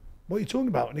go, what are you talking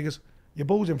about? And he goes, your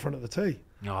ball's in front of the tee.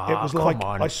 Oh, it was like,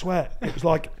 I swear, it was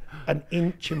like an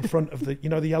inch in front of the, you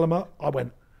know, the yellow mark. I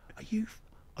went,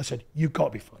 I said, you've got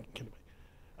to be fucking kidding me.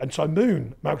 And so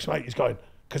Moon, Malcolm's mate, is going,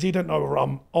 because he don't know whether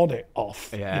I'm on it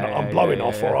off, I'm blowing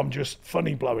off or I'm just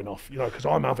funny blowing off, you know, because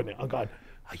I'm having it. I'm going,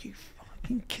 are you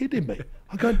fucking kidding me?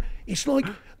 I'm going, it's like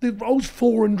the roll's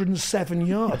 407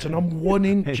 yards and I'm 1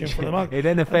 inch in front of the mark. It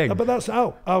ain't a thing. But that's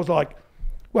how. I was like,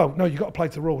 well, no, you've got to play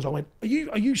to the rules. I went, are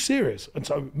you serious? And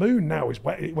so Moon now is,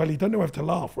 well, he don't know whether to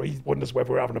laugh or he wonders whether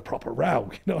we're having a proper row,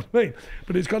 you know what I mean?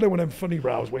 But it's kind of one of them funny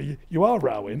rows where you are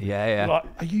rowing. Yeah.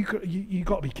 Like, you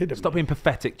got to be kidding Stop me. being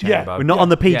pathetic, Chamber. We're not on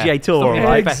the PGA Tour,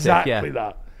 right? Exactly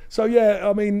that. So, yeah,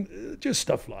 I mean, just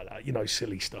stuff like that, you know,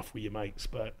 silly stuff with your mates.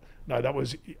 But, no, that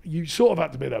was, you sort of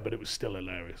had to be there, but it was still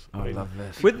hilarious. I love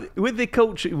this. With the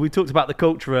culture, we talked about the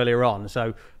culture earlier on,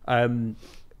 so...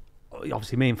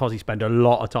 obviously me and Fozzy spend a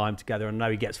lot of time together, and I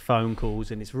know he gets phone calls,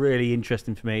 and it's really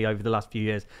interesting for me over the last few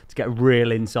years to get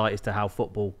real insight as to how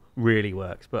football really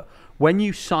works. But when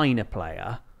you sign a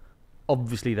player,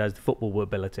 obviously there's the football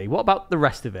ability. What about the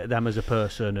rest of it, them as a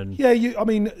person? And I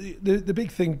mean, the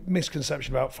big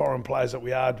misconception about foreign players that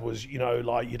we had was, you know,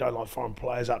 like, you don't like foreign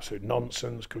players, absolute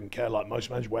nonsense, couldn't care like most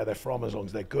managers where they're from as long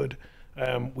as they're good.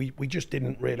 We just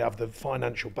didn't really have the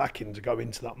financial backing to go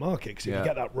into that market, because if you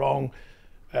get that wrong,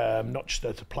 not just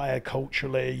as a player,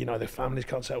 culturally, you know, their families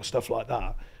can't settle, stuff like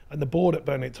that. And the board at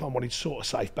Burnley at the time wanted sort of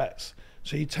safe bets.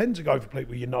 So you tend to go for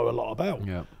people you know a lot about.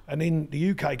 Yeah. And in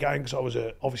the UK game, because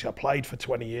obviously I played for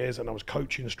 20 years and I was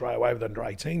coaching straight away with under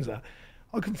 18s there,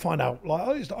 I could find out,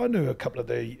 like, I knew a couple of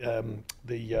the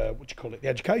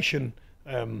education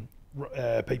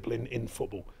people in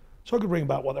football. So I could ring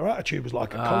about what their attitude was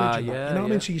like at college. And that, you know what I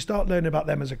mean? So you start learning about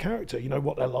them as a character, you know,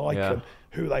 what they're like and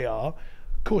who they are.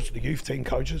 Of course, the youth team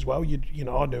coach as well. You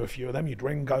know, I knew a few of them. You'd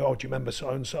ring and go, oh, do you remember so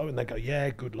and so? And they go, yeah,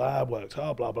 good lad, works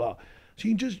hard, blah blah. So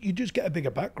you just get a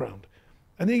bigger background,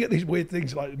 and then you get these weird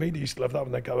things like the media used to love that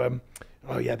when they go,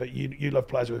 oh yeah, but you love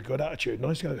players with a good attitude. And I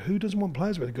used to go, who doesn't want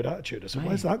players with a good attitude? I said,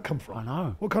 where's that come from? I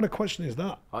know. What kind of question is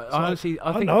that? I think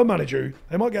know a manager,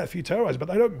 they might get a few terrorised, but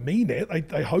they don't mean it.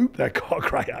 They hope they've got a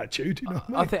great attitude. You know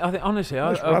what I mean? I think honestly,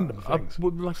 random things.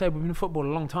 Like I say, we've been in football a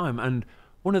long time, and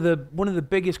one of the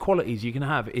biggest qualities you can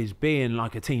have is being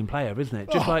like a team player, isn't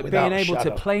it? Just like being able to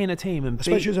play in a team and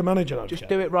especially as a manager, just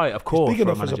do it right. Of course, big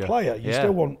enough as a player, you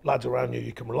still want lads around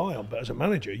you can rely on, but as a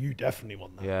manager, you definitely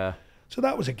want that. Yeah. So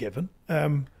that was a given.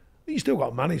 You still got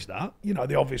to manage that. You know,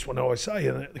 the obvious one I always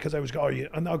say, because they always go,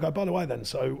 and they'll go, by the way, then,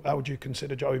 so how would you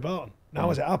consider Joey Barton? Now,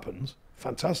 as it happens,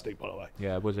 fantastic, by the way.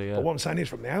 Yeah, was he? Yeah. But what I'm saying is,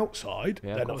 from the outside,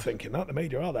 they're not thinking that. The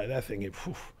media are they? They're thinking,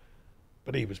 phew.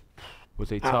 But he was. Was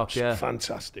he tough? Yeah.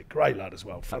 Fantastic. Great lad as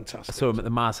well. Fantastic. I saw him at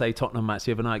the Marseille-Tottenham match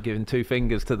the other night giving 2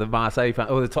 fingers to the Marseille fans.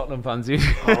 Oh, the Tottenham fans.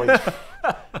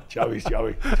 Joey's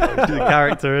Joey. He's a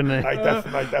character, isn't he?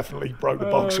 They definitely broke the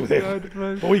box with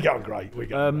him. But we get on great.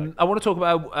 I want to talk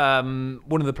about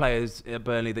one of the players at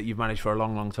Burnley that you've managed for a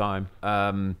long, long time,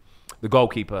 the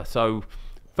goalkeeper. So,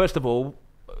 first of all,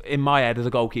 in my head as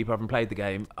a goalkeeper, having played the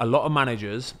game, a lot of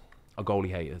managers are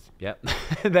goalie haters. Yeah,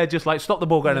 they're just like, stop the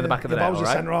ball going in the back of the net. I was a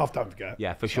centre half, don't forget.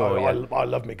 Yeah, for sure. So I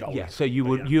love me goalies. Yeah, so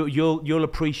you'll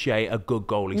appreciate a good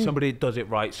goalie, somebody that does it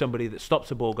right, somebody that stops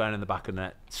the ball going in the back of the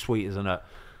net. Sweet as a nut.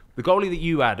 The goalie that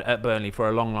you had at Burnley for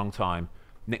a long, long time,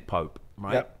 Nick Pope,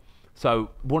 right? Yep.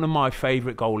 So one of my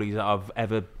favourite goalies that I've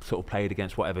ever sort of played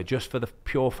against, whatever, just for the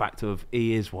pure fact of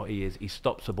he is what he is. He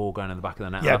stops the ball going in the back of the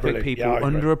net. Yeah, I think people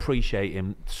underappreciate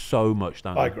him so much,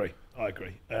 don't they? I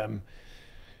agree.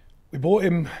 We bought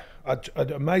him.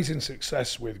 Had amazing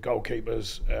success with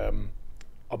goalkeepers.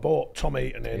 I bought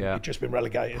Tommy, and then he'd just been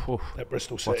relegated at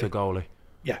Bristol City. What a goalie!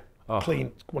 Yeah,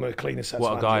 clean, one of the cleanest sets.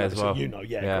 What a guy as well. You know,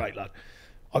 great lad.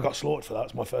 I got slaughtered for that. It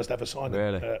was my first ever signing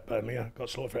at Burnley. I got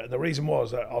slaughtered for it, and the reason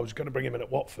was that I was going to bring him in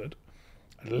at Watford,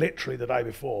 and literally the day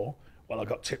before, I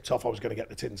got tipped off I was going to get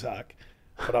the tin sack.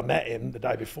 But I met him the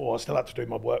day before. I still had to do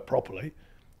my work properly,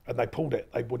 and they pulled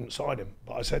it. They wouldn't sign him.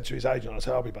 But I said to his agent, I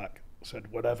said, I'll be back. I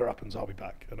said, whatever happens, I'll be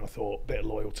back. And I thought, bit of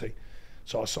loyalty.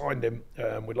 So I signed him.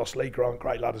 We lost Lee Grant,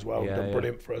 great lad as well, done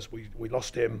brilliant for us. We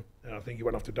lost him. I think he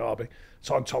went off to Derby.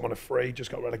 Signed Tom on a free,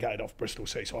 just got relegated off Bristol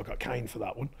City, so I got caned for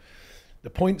that one. The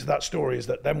point to that story is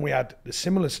that then we had the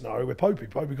similar scenario with Popey.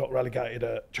 Popey got relegated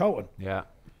at Charlton. Yeah.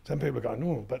 Some people are going,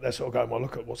 oh, but they're sort of going, well,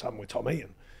 look at what's happened with Tom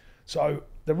Eaton. So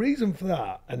the reason for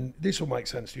that, and this will make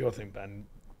sense to your thing, Ben,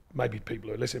 maybe people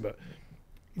who are listening, but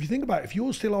if you think about it, if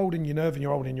you're still holding your nerve and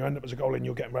you're holding your end up as a goalie and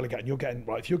you're getting relegated, and you're getting,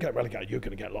 right, if you're getting relegated, you're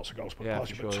going to get lots of goals put past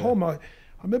you. But Tom, I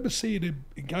remember seeing him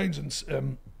in games and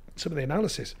some of the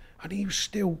analysis, and he was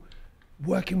still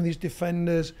working with his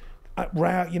defenders,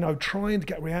 you know, trying to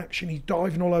get reaction. He's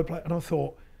diving all over the place. And I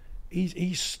thought,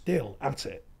 he's still at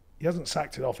it. He hasn't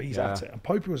sacked it off, he's at it. And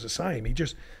Popey was the same. He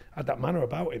just had that manner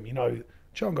about him, you know.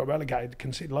 John got relegated,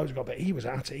 conceded loads of goals, but he was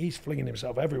at it. He's flinging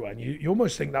himself everywhere. And you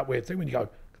almost think that weird thing when you go,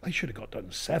 they should have got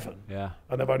done 7. Yeah.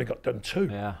 And they've only got done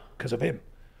 2 because of him.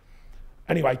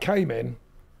 Anyway, came in,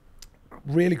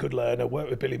 really good learner, worked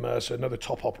with Billy Mercer, another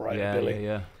top operator, Billy.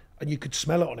 And you could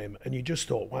smell it on him. And you just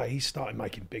thought, wow, he's starting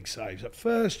making big saves. At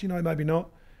first, you know, maybe not.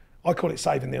 I call it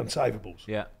saving the unsavables.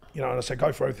 Yeah. You know, and I said,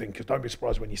 go for everything because don't be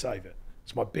surprised when you save it.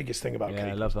 It's my biggest thing about keepers.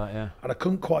 I love that, And I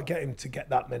couldn't quite get him to get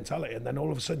that mentality. And then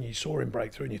all of a sudden you saw him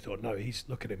break through and you thought, no,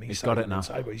 look at him. He's got it now.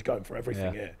 He's going for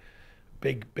everything here.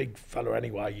 Big fella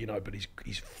anyway, you know, but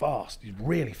he's fast. He's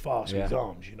really fast with his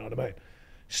arms, you know what I mean?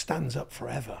 Stands up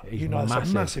forever. He's you know, massive.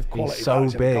 It's a massive quality. He's so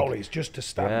big. Goalies just to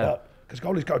stand up. Because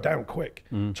goalies go down quick.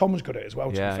 Tom was good at it as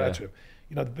well, to be fair to him.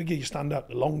 You know, the bigger you stand up,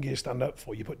 the longer you stand up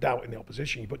for, you put doubt in the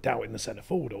opposition, you put doubt in the centre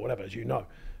forward or whatever, as you know.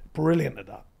 Brilliant at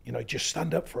that. You know, just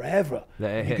stand up forever. You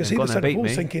can see the centre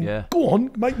forward thinking, go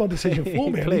on, make my decision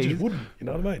for me. And he just wouldn't, you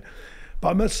know what I mean? But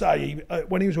I must say,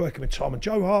 when he was working with Tom and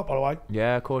Joe Hart, by the way.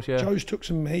 Yeah, of course, Joe's took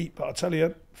some heat, but I tell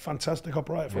you, fantastic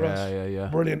operator for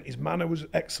us. Brilliant. His manner was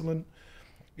excellent.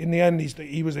 In the end,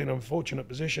 he was in an unfortunate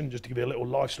position. Just to give you a little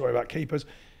life story about keepers,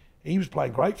 he was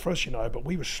playing great for us, you know, but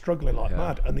we were struggling like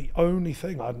mad. And the only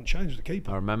thing I hadn't changed was the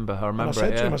keeper. I remember and I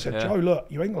said to him, I said, Joe, look,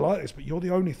 you ain't gonna like this, but you're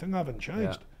the only thing I haven't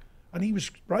changed. And he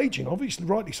was raging, obviously,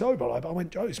 rightly so. But I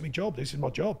went, Joe, it's my job. This is my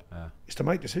job. It's to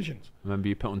make decisions. Remember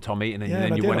you put on Tom Eaton and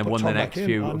then you went and won the next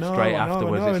few straight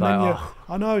afterwards. It's like,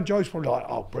 I know, and Joe's probably like,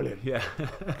 oh, brilliant. Yeah.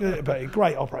 But a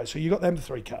great operator. So you got them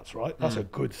 3 cats, right? That's a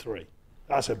good 3.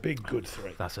 That's a big good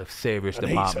 3. That's a serious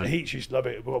department. Heats used to love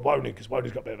it. Well, Woney, because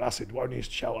Woney's got a bit of acid. Woney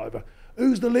used to shout over,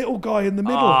 who's the little guy in the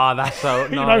middle? Oh, that's so...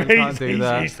 No, you can't do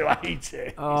that. He used to hate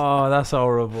it. Oh, that's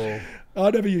horrible.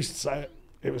 I never used to say it.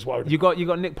 It was Woney. You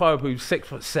got Nick Pope, who's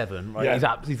 6'7",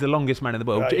 right? He's the longest man in the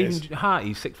world. Even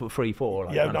Harty's 6'3", 4".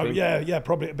 Like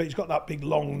probably. But he's got that big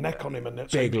long neck on him, and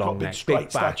so big long neck,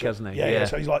 big back, hasn't he? Yeah.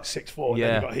 So he's like 6'4", and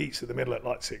then you've got Heats in the middle at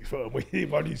like 6 foot. And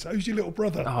Woney says, "Who's your little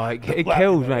brother?" Oh, it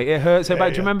kills, mate. It hurts. So, do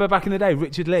you remember back in the day,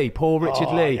 Richard Lee, Paul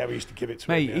Richard Lee? Yeah, we used to give it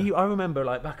to him. Mate, I remember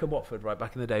like back at Watford, right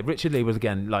back in the day. Richard Lee was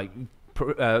again like.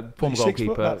 Former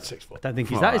goalkeeper. 6 foot. I don't think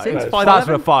he's that. Is it? That's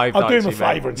for a 5. I'll do him a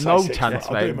favour and say no 6 chance,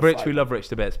 foot. mate. Rich, we love Rich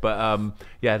to bits, but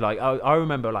like I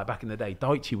remember like back in the day,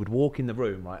 Dyche would walk in the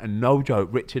room, right, and no joke,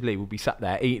 Richard Lee would be sat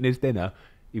there eating his dinner.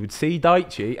 He would see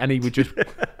Dyche and he would just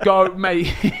go, mate,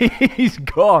 he's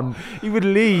gone. He would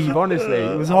leave, honestly.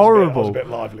 It was horrible. I was a bit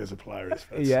lively as a player.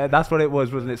 Yeah, that's what it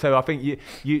was, wasn't it? So I think you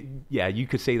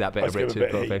could see that bit of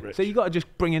Richard. So you got to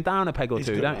just bring him down a peg or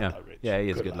two, don't you? Yeah, he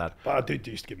is a good lad. But I did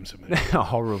used to give him some.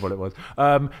 Horrible it was.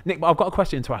 Nick, I've got a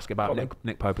question to ask about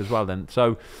Nick Pope as well then.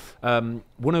 So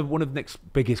one of Nick's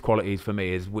biggest qualities for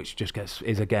me is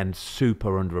again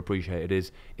super underappreciated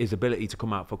is his ability to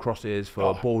come out for crosses,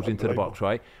 for balls into the box,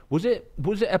 right? Was it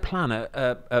a plan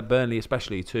at Burnley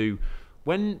especially to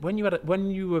when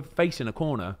you were facing a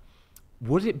corner?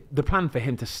 Was it the plan for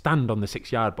him to stand on the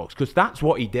 6-yard box? Because that's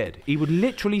what he did. He would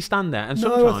literally stand there, and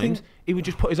sometimes he would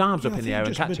just put his arms up in the air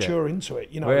and catch it. Just mature into it,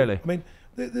 you know. Really? I mean,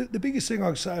 the biggest thing I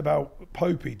would say about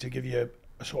Popey, to give you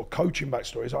a sort of coaching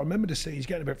backstory, is I remember to see he's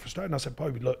getting a bit frustrated. And I said,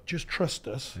 Popey, look, just trust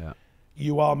us. Yeah.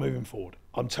 You are moving forward.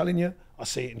 I'm telling you, I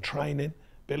see it in training.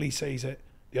 Billy sees it.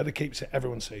 The other keeps it.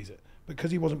 Everyone sees it.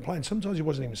 Because he wasn't playing. Sometimes he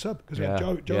wasn't even sub. Because we had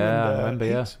Joe and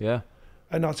Heats.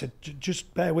 And I said,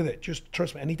 just bear with it. Just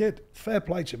trust me. And he did. Fair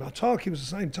play to him. Taki was the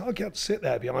same. Taki had to sit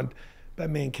there behind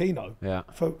Ben, me and Keno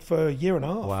for a year and a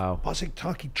half. Wow. But I said,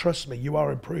 Taki, trust me. You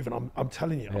are improving. I'm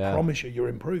telling you. I promise you're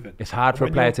improving. It's hard for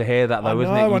a player to hear that, though,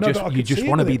 isn't it? You just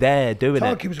want to be there doing it.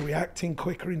 Taki was reacting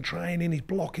quicker in training. He's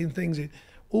blocking things.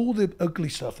 All the ugly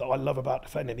stuff that I love about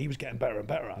defending, he was getting better and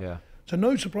better at. Yeah. So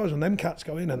no surprise when them cats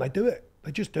go in and they do it.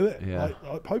 They just do it. Yeah.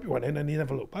 Like Pope went in and he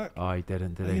never looked back. Oh, he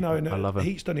didn't, did he? You know, and I love him.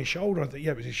 Heat's done his shoulder. I think,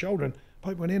 yeah, it was his shoulder. And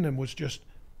Pope went in and was just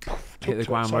hit the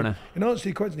ground running. In answer to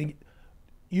your question,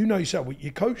 you know yourself,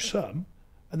 you coach some,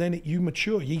 and then you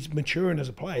mature. He's maturing as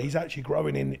a player. He's actually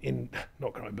growing in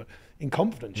not growing, but in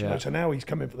confidence. You know, so now he's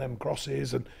coming for them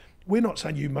crosses, and we're not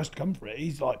saying you must come for it.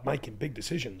 He's like making big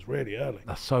decisions really early.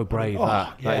 That's so brave.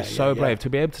 That is so brave to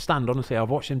be able to stand. Honestly, I've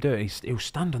watched him do it. He'll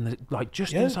stand on the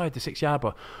just inside the 6-yard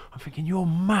box. I'm thinking, you're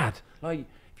mad. Like,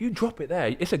 if you drop it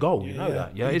there, it's a goal. You know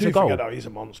that. Yeah, it's a goal. Forget, he's a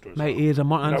monster. Mate, he is a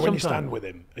monster. You know, when you stand with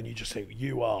him and you just think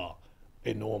you are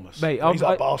enormous. Mate, he's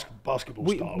like basketball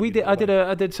star.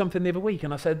 I did something the other week,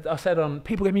 and I said on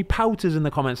people gave me pouters in the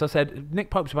comments. I said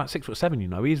Nick Pope's about 6'7". You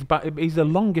know, he's the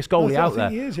longest goalie out there.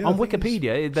 On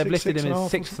Wikipedia, they've listed him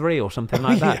as 6'3" or something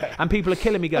like that. And people are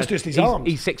killing me going, that's just his arms.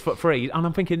 He's 6'3", and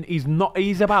I'm thinking he's not.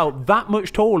 He's about that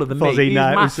much taller than Fozzy, me. He's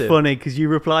massive. It was funny because you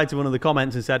replied to one of the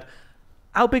comments and said,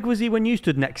 how big was he when you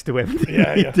stood next to him?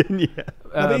 Yeah. Didn't you?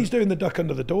 But he's doing the duck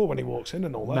under the door when he walks in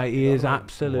and all that. Mate, he is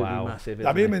absolutely massive.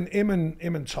 Him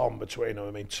and Tom between them,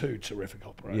 I mean, two terrific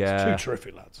operators. Yeah. Two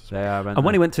terrific lads. They are, and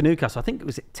when he went to Newcastle, I think it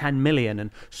was 10 million.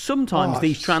 And sometimes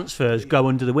these transfers go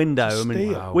under the window. I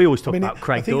mean, we always talk about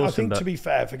Craig Dawson. I think to be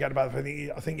fair, forget about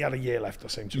it. I think he had a year left, I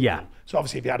seem to remember. So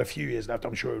obviously, if he had a few years left,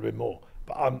 I'm sure it would have been more.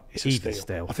 But it's a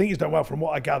steal. I think he's done well from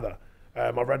what I gather.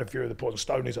 I've read a few of the reports.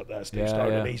 Stoney's up there, Steve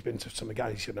Stone, and he's been to some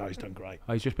games. He said, no, he's done great.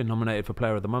 Oh, he's just been nominated for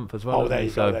Player of the Month as well. Oh, there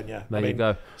you go then, yeah. There you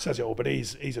go. Says it all, but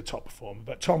he's a top performer.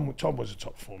 But Tom was a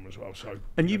top performer as well. So.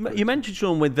 And you mentioned,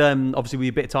 Sean, with obviously with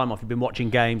a bit of time off, you've been watching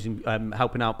games and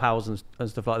helping out pals and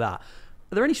stuff like that.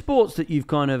 Are there any sports that you've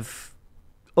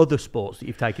other sports that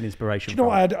you've taken inspiration from? You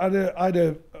know, I had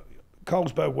a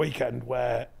Carlsberg weekend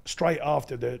where straight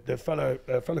after the fellow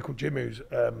called Jim who's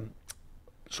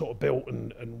sort of built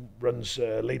and runs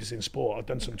Leaders in Sport. I've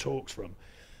done some talks for him,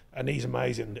 and he's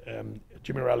amazing.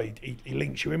 Jimmy Raleigh, he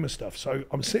links you in with stuff. So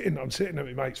I'm sitting at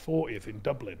my mate's 40th in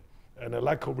Dublin, and a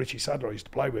lad called Richie Sadler I used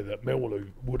to play with at Millwall, who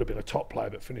would have been a top player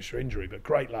but finished through injury, but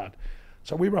great lad.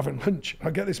 So we were having lunch. I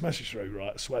get this message through,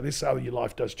 right? I swear, this is how your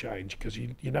life does change, because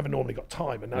you never normally got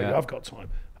time, and now you have got time.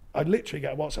 I literally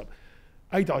get a WhatsApp.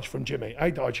 Hey, Dyche from Jimmy.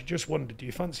 Hey, Dyche, just wondered, do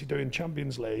you fancy doing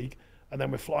Champions League? And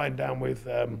then we're flying down with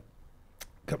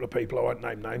couple of people, I won't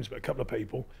name names, but a couple of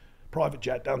people, private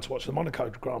jet down to watch the Monaco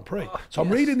Grand Prix. So I'm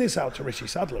reading this out to Richie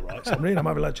Sadler, right? So I'm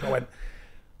having lunch, and I went,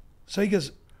 so he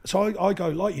goes, so I go,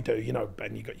 like you do, you know,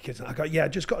 Ben, you got your kids. And I go, yeah,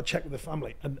 just got to check with the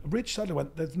family. And Rich Sadler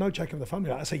went, there's no checking with the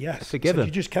family. I said, yes. It's a given. So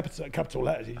you just capital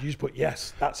letters, you just put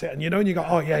yes, that's it. And and you go,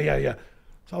 oh, yeah.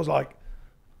 So I was like,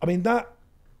 I mean,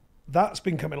 that's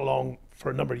been coming along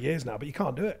for a number of years now, but you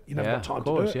can't do it. You never got time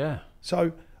to do it. Yeah.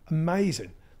 So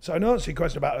amazing. So in answer to your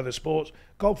question about other sports,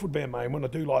 golf would be a main one. I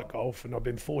do like golf, and I've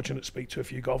been fortunate to speak to a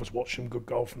few golfers, watch some good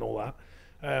golf and all that.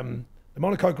 The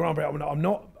Monaco Grand Prix, I'm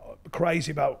not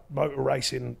crazy about motor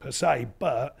racing per se,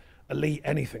 but elite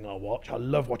anything I watch. I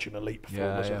love watching elite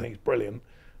performers. I think it's brilliant.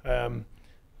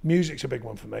 Music's a big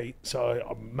one for me, so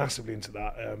I'm massively into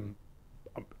that.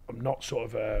 I'm not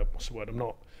sort of, what's the word, I'm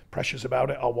not precious about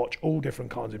it. I'll watch all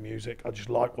different kinds of music. I just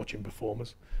like watching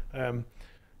performers.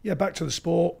 Back to the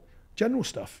sport. General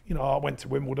stuff, you know, I went to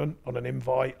Wimbledon on an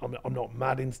invite. I'm not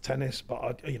mad into tennis,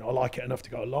 but I like it enough to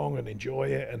go along and enjoy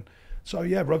it. And so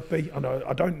rugby.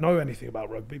 I don't know anything about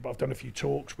rugby, but I've done a few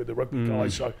talks with the rugby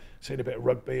guys, so seen a bit of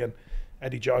rugby. And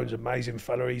Eddie Jones, amazing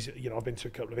fella. I've been to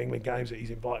a couple of England games that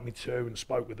he's invited me to and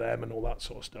spoke with them and all that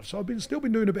sort of stuff. So I've still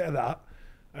been doing a bit of that,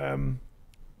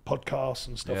 podcasts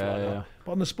and stuff like that.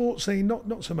 But on the sports scene,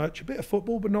 not so much. A bit of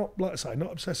football, but not, like I say,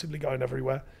 not obsessively going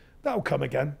everywhere. That'll come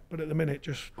again, but at the minute,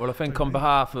 just... Well, I think on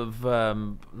behalf of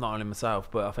not only myself,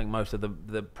 but I think most of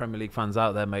the Premier League fans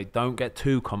out there, mate, don't get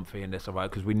too comfy in this, all right?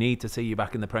 Because we need to see you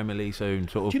back in the Premier League soon.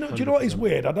 Do you know what is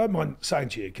weird? I don't mind saying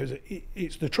to you, because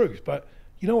it's the truth, but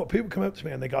you know what? People come up to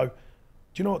me and they go, do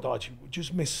you know what, Dyche? We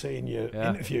just miss seeing your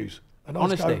interviews. And I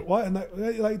just go, why? And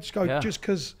they just go, just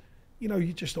because,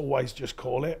 you just always just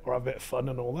call it or have a bit of fun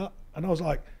and all that. And I was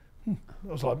like,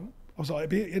 it'd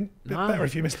be better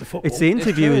if you missed the football. It's the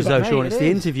interviewers, though, Sean. It's the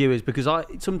interviewers, because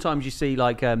sometimes you see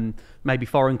like maybe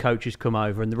foreign coaches come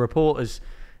over and the reporters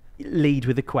lead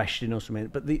with a question or something.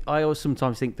 But I always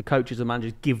sometimes think the coaches and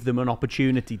managers give them an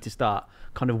opportunity to start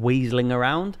kind of weaseling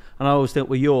around. And I always think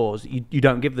with yours, you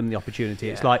don't give them the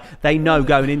opportunity. It's like they know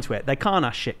going into it, they can't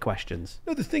ask shit questions.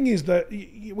 No, the thing is that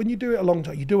when you do it a long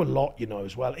time, you do a lot,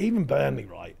 as well. Even Burnley,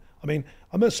 right? I mean,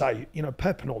 I must say,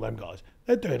 Pep and all them guys,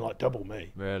 they're doing like double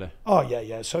me. Really? Oh,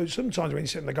 yeah. So sometimes when you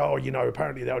sit and they go,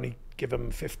 apparently they only give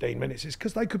them 15 minutes, it's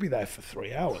because they could be there for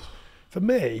 3 hours. For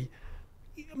me,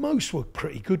 most were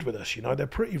pretty good with us, you know. They're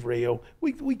pretty real.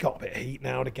 We got a bit of heat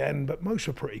now and again, but most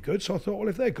were pretty good. So I thought, well,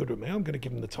 if they're good with me, I'm going to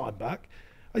give them the time back.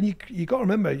 And you got to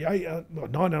remember,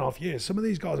 9.5 years, some of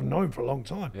these guys have known for a long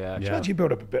time. Yeah. So actually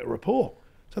build up a bit of rapport.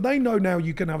 So they know now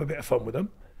you can have a bit of fun with them.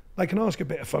 They can ask a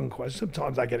bit of fun questions.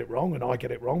 Sometimes they get it wrong and I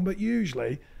get it wrong, but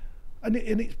usually,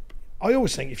 I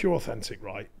always think if you're authentic,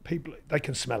 right, people, they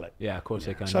can smell it. Yeah, of course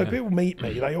they can. So people meet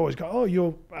me, they always go, oh,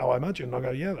 you're how I imagine. And I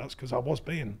go, yeah, that's because I was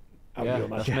being how you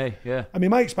imagine. That's me, yeah. And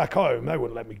my mates back home, they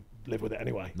wouldn't let me live with it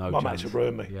anyway. No my chance. mates would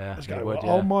ruin me. Yeah, Let's they go, would,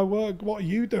 oh my word, what are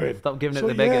you doing? Stop giving it So,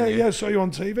 the big yeah, in you. yeah, saw you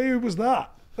on TV, who was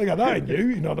that? They go, that ain't you,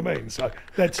 you know what I mean? So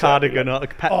that's Cardigan or a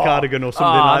pet cardigan or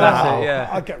something like that's that. it, yeah.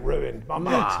 I'd get ruined. My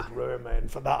mates would ruin me,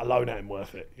 and for that alone, it ain't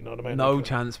worth it. You know what I mean? No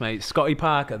chance, mate. Scotty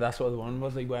Parker, that's what the one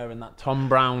was. He wearing that Tom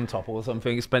Brown top or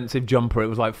something expensive jumper. It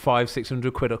was like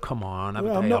 500-600 quid. Oh, come on, have a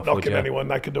day I'm not off, would knocking you? anyone.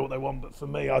 They can do what they want, but for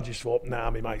me, I just thought,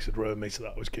 nah, my mates would ruin me, so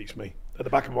that always keeps me at the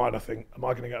back of my mind. I think, am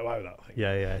I going to get away with that? I think.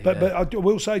 Yeah. But I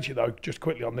will say to you though, just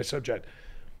quickly on this subject,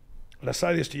 and I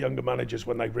say this to younger managers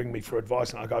when they ring me for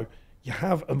advice, and I go, you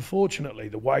have, unfortunately,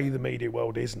 the way the media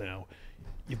world is now,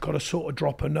 you've got to sort of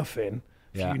drop enough in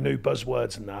for you new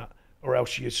buzzwords and that, or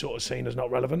else you're sort of seen as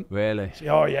not relevant. Really? So,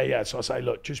 oh yeah. So I say,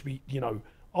 look, just be,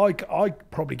 I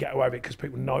probably get away with it because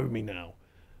people know me now.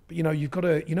 But you've got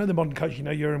to, the modern coach, you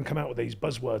hear them come out with these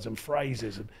buzzwords and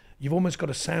phrases, and you've almost got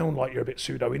to sound like you're a bit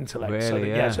pseudo-intellect,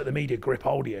 Really, so the media grip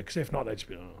hold of you, because if not, they'd just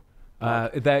be,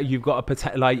 there you've got to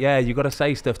protect, you've got to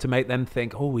say stuff to make them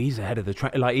think, oh, he's ahead of the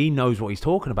train. Like he knows what he's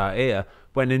talking about here.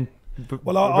 When in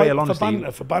real honesty,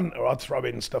 for banter, I'd throw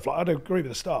in stuff like I'd agree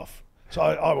with the staff. So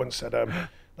I once said,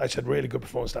 they said really good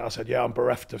performance today. I said, yeah, I'm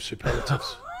bereft of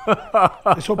superlatives.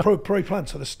 It's all pre-planned.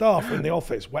 So the staff are in the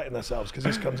office wetting themselves because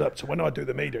this comes up. So when I do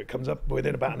the media, it comes up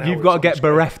within about an hour. you've got to get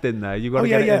bereft in there. You've got to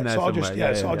get it in there. So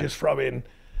somewhere. I just throw in.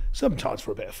 Sometimes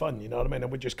for a bit of fun, you know what I mean?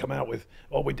 And we just come out with,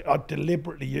 I'd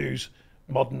deliberately use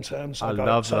modern terms. So I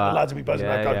love that. The lads would be buzzing.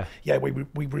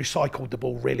 We recycled the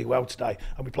ball really well today,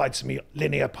 and we played some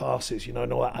linear passes,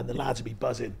 and all that. And the lads would be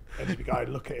buzzing. They'd just be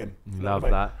going, look at him. Love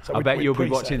that. So I bet you'll be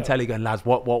watching telly going, lads,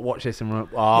 watch this.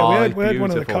 And we had one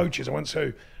of the coaches I went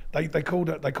to. They called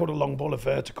a long ball a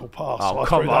vertical pass. Oh, so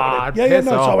come on.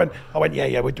 So I went,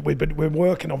 we're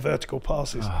working on vertical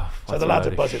passes. So the lads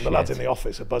are buzzing. The lads in the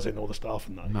office are buzzing, all the staff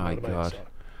and that. My you know what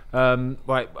God.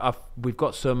 Right, we've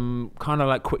got some kind of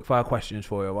like quick fire questions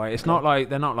for you, right? It's not like,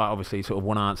 they're not like obviously sort of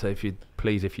one answer. If you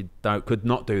could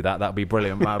not do that, that'd be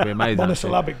brilliant. That'd be amazing.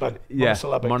 Monosyllabic, bud. Yeah,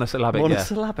 monosyllabic.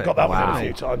 Monosyllabic. Got that Wow. one a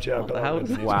few times, yeah.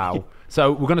 Wow.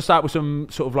 So we're going to start with some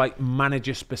sort of like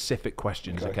manager specific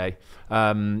questions, okay?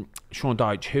 Sean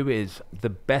Dyche, who is the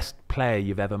best player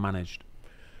you've ever managed?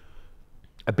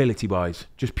 Ability wise,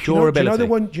 just pure ability.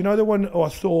 Do you know the one who I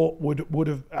thought would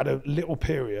have had a little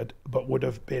period but would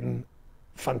have been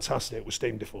fantastic was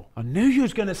Steve Defoe. I knew you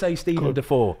was going to say Stephen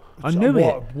Defoe. I knew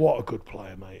it. What a good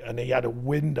player, mate. And he had a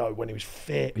window when he was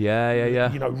fit.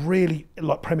 Yeah. Really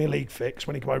like Premier League fix.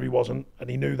 When he came over, he wasn't, and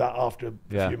he knew that after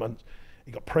a few months.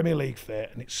 He got Premier League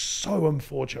fit, and it's so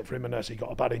unfortunate for him and us. He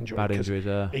got a bad injury because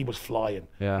he was flying.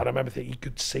 Yeah. And I remember thinking he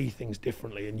could see things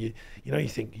differently. And you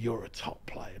think you're a top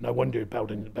player. No wonder he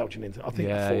belching into. I think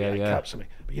 48 caps for me.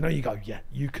 But you go, yeah,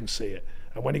 you can see it.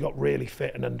 And when he got really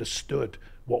fit and understood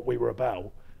what we were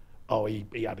about,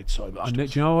 he added so much. Do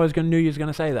you know I knew you was going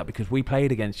to say that? Because we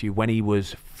played against you when he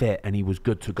was fit and he was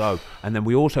good to go, and then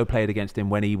we also played against him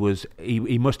when he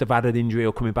must have had an injury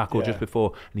or coming back or just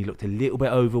before, and he looked a little bit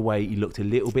overweight, he looked a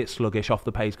little bit sluggish, off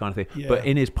the pace kind of thing. But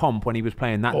in his pomp when he was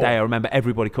playing that day, I remember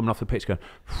everybody coming off the pitch going,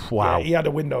 wow. Yeah, he had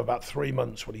a window of about 3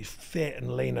 months when he's fit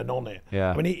and lean and on it.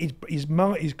 Yeah. I mean, his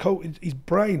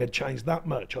brain had changed that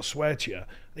much, I swear to you.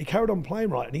 He carried on playing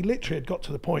right, and he literally had got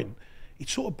to the point. He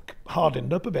sort of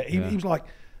hardened up a bit. He was like,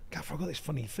 Gaffer, I've got this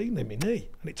funny feeling in my knee.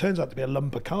 And it turns out to be a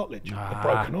lump of cartilage had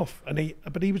broken off.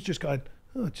 But he was just going,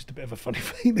 just a bit of a funny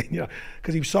feeling,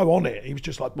 because he was so on it. He was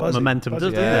just like buzzing. Momentum,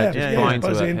 doesn't it? Yeah,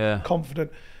 buzzing,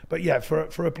 confident. But yeah,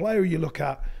 for a player you look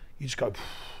at, you just go,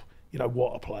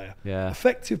 what a player. Yeah.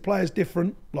 Effective players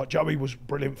different. Like Joey was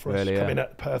brilliant for us, coming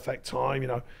at the perfect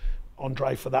time,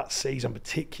 Andre for that season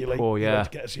particularly. Oh yeah, to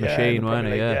get us, machine, weren't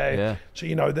he? Yeah. So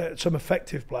there are some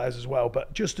effective players as well,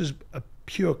 but just as a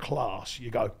pure class,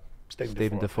 you go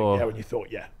Stephen Defoe. Yeah, when you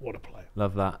thought, what a player.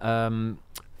 Love that.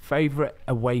 Favourite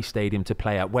away stadium to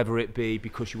play at, whether it be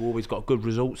because you always got good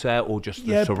results there or just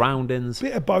the surroundings?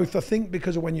 Bit of both. I think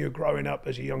because of when you were growing up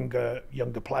as a younger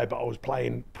player, but I was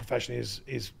playing professionally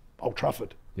is Old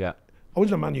Trafford. Yeah. I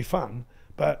wasn't a Man U fan,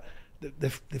 but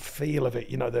the feel of it,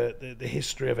 the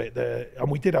history of it, and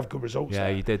we did have good results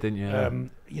there. Yeah, you did, didn't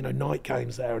you? Night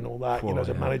games there and all that. As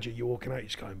a manager, you're walking out, you're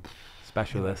just going...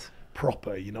 Specialist.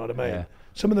 proper. You know what I mean? Yeah.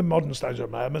 Some of the modern stadiums are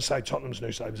amazing. I must say Tottenham's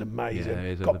new stadium is amazing. Yeah,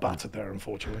 it is, got battered there,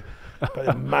 unfortunately, but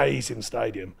amazing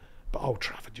stadium. But Old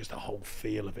Trafford, just the whole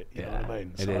feel of it. You know what I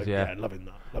mean? It is, yeah. Loving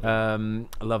that.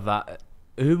 I love that.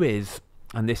 Who is,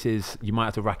 and this is, you might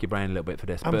have to rack your brain a little bit for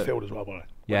this. Anfield as well, by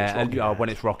the way. When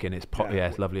it's rocking, it's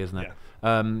it's lovely, isn't it?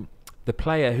 Yeah. The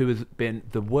player who has been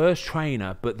the worst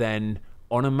trainer, but then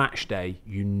on a match day,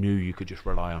 you knew you could just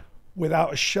rely on.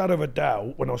 Without a shadow of a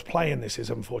doubt, when I was playing this,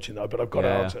 is unfortunate though, but I've got to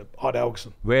answer. Hyde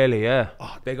Elgson. Really, yeah.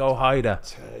 Oh, big old Hyder.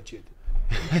 Turgid.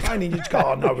 Training, you just go,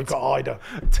 oh no, we've got Hyder.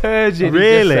 Turgid.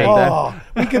 Really? Oh,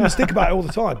 we give him a stick about it all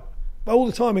the time. All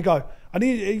the time we go, and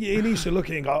he needs to look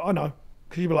at it and go, I know.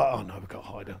 Because you'd be like, oh no, we've got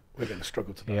Hyder. We're going to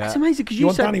struggle today. It's amazing because you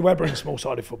want Danny Webber in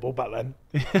small-sided football back then.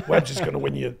 Webb's just going to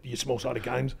win your small-sided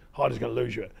games. Hyder's going to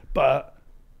lose you. But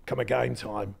come a game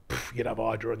time, you'd have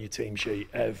Hyder on your team sheet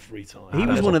every time. He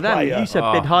was one of them. You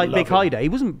said big Hyder. He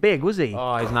wasn't big, was he?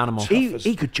 Oh, he's an animal.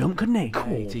 He could jump, couldn't he?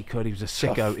 Cool. He could. He was a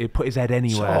sicko. He'd put his head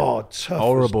anywhere. Oh, tough.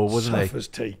 Horrible, wasn't he? Tough as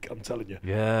teak, I'm telling you.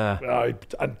 Yeah.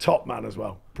 And top man as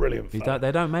well. Brilliant.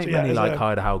 They don't make many like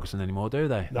Hyder Helgeson anymore, do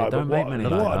they? No, they don't make many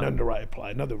like that. What an underrated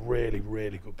player. Another really,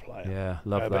 really good player. Yeah,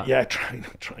 love that. But yeah,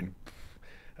 trainer.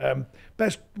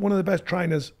 One of the best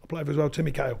trainers I played with as well,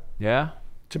 Timmy Cahill. Yeah?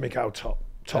 Timmy Cahill, top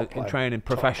player. In training,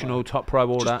 professional, top pro,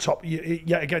 all that. Top.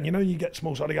 Yeah, again, you get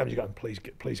small-sided games, you go, please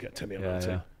get Timmy on that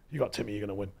team. Yeah. You got Timmy, you're going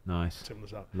to win. Nice. Simple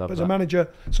as that. Love but as that. a manager,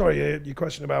 sorry, your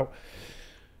question about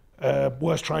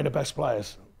worst trainer, best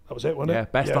players. That was it, wasn't it? Yeah,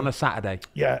 best on a Saturday.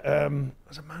 Yeah,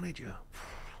 as a manager,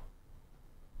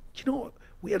 do you know what?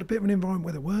 We had a bit of an environment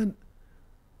where there weren't.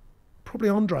 Probably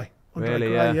Andre Really,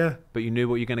 Gray, yeah. But you knew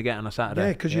what you're going to get on a Saturday.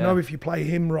 Yeah, because you know if you play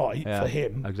him right for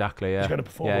him, exactly, he's going to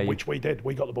perform, which we did.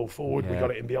 We got the ball forward, we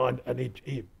got it in behind, and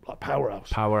he like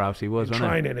powerhouse. Powerhouse, he was, wasn't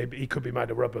he? Training, he could be made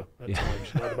of rubber at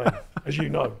times, you know what I mean? As you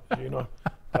know.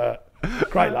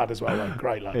 Great lad as well, though.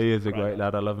 Great lad. He is a great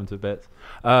lad. I love him to bits.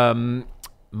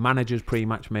 Manager's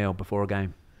pre-match meal before a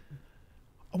game.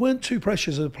 I weren't too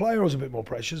precious as a player. I was a bit more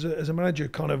precious as a manager.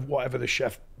 Kind of whatever the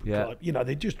chef, we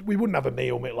wouldn't have a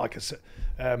meal like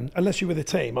unless you were the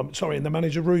team. I'm sorry, in the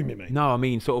manager room, you mean? No, I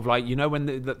mean sort of like when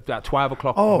that 12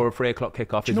 o'clock or a 3 o'clock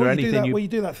kickoff. Is there anything you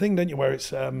do that thing, don't you, where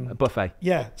it's a buffet?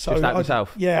 Yeah, so just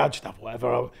yourself. Yeah, I just have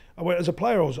whatever. As a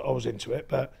player, I was into it,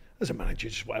 but as a manager,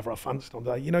 just whatever I fancied on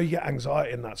the day. You get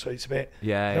anxiety in that, so it's a bit.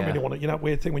 Yeah, you don't really want to.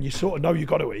 Weird thing when you sort of know you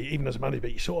got to eat, even as a manager,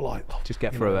 but you sort of like just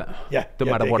get through it. Yeah,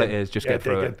 doesn't matter what it is, just get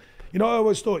through it. I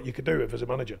always thought you could do it as a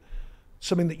manager.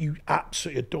 Something that you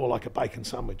absolutely adore, like a bacon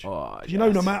sandwich. Oh,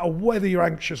 no matter whether you're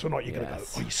anxious or not, you're going to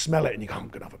go, you smell it and you go, I'm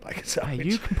going to have a bacon sandwich.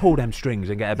 Hey, you can pull them strings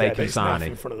and get a bacon sarnie.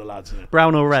 In front of the lads, isn't it?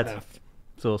 Brown or red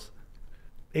sauce?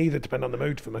 Either, depend on the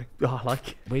mood for me. Oh, I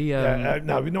like it.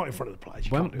 No, we're not in front of the players.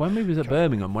 When we was at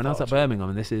Birmingham, when I was at Birmingham,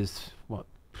 and this is,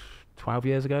 12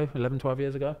 years ago, 11, 12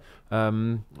 years ago,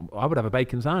 I would have a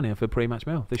bacon sarnie for a pre-match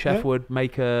meal. The chef would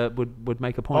make a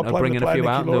point of bringing a few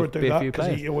out, and there'd be a few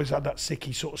players. He always had that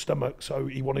sicky sort of stomach, so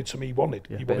he wanted something he wanted.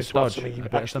 He wanted to have something he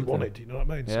actually wanted. You know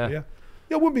what I mean? Yeah.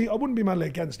 So, I wouldn't be madly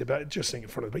against it, but just think in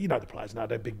front of it. But the players now,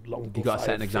 they're big, long buffet. You got to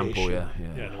set an example,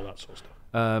 and all that sort of stuff.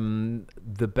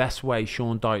 The best way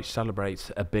Sean Dyche celebrates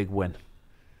a big win?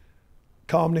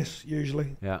 Calmness,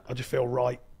 usually. Yeah. I just feel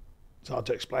right. It's hard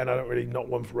to explain. I don't really not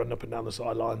one for running up and down the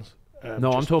sidelines.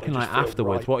 No, I'm talking like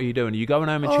afterwards. Right. What are you doing? Are you going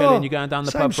home and chilling? You going down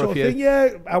the pub for a few? Thing,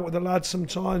 yeah, out with the lads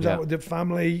sometimes, out with the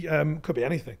family. Could be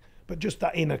anything. But just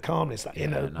that inner calmness, that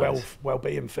inner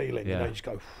well-being feeling. You just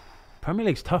go. Premier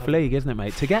League's tough league, isn't it,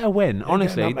 mate? To get a win,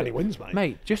 honestly. Not many wins,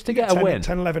 mate. Just to get a win.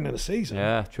 10-11 in a season.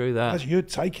 Yeah, true that. You're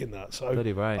taking that. So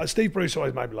bloody right. Steve Bruce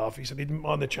always made me laugh. He said he didn't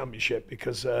mind the championship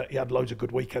because he had loads of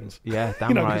good weekends. Yeah,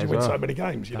 damn right because you win so many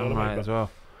games. You know what I mean? As well.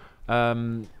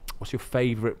 What's your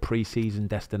favourite pre-season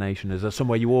destination? Is there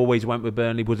somewhere you always went with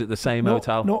Burnley? Was it the same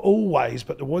hotel? Not always,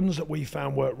 but the ones that we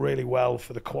found worked really well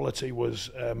for the quality was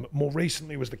more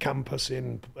recently was the campus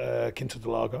in Quinta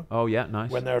del Lago. Oh yeah, nice.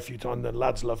 Went there a few times. The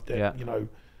lads loved it. Yeah.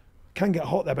 Can get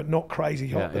hot there, but not crazy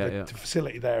hot. The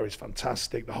facility there is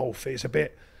fantastic. The whole fit, it's a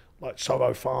bit like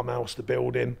Soho Farmhouse, the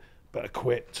building, but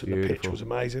equipped. And the pitch was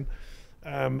amazing.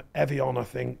 Evian, I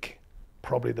think.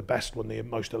 Probably the best one, the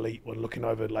most elite one, looking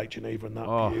over Lake Geneva and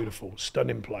that beautiful,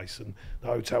 stunning place. And the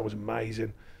hotel was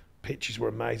amazing. Pitches were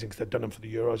amazing because they'd done them for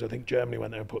the Euros. I think Germany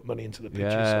went there and put money into the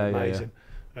pitches. Amazing.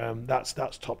 That's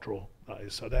top draw. That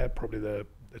is. So they're probably the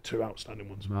two outstanding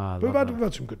ones. But we've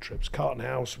had some good trips. Carton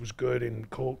House was good. In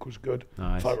Cork was good.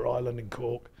 Nice. Photo Island in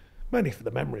Cork. Mainly for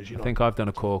the memories. I think I've done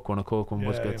a Cork one. A Cork one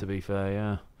was good, to be fair.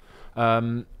 Yeah.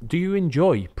 Do you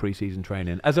enjoy pre-season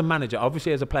training as a manager?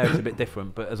 Obviously, as a player, it's a bit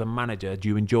different. But as a manager, do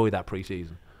you enjoy that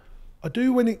pre-season? I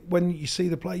do when you see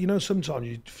the play. You know,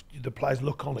 sometimes the players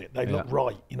look on it, they look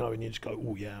right, you know, and you just go,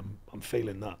 oh yeah, I'm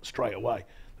feeling that straight away.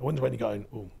 The ones when you're going,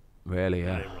 oh, really,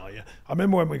 yeah, right, yeah. I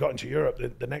remember when we got into Europe,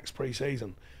 the next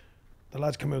pre-season, the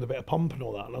lads come in with a bit of pomp and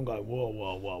all that, and I'm going,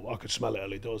 whoa. I could smell it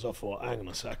early doors. I thought, hang on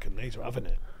a second, these are having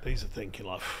it. These are thinking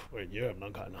like, we're in Europe, and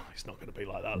I'm going, no, it's not going to be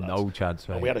like that, lads. No chance,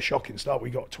 mate. And we had a shocking start. We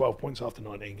got 12 points after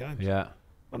 19 games. Yeah.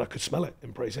 And I could smell it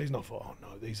in pre-season. I thought, oh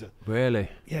no, these are really.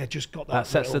 Yeah, just got that. That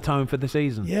sets the tone for the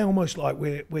season. Yeah, almost like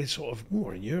we're sort of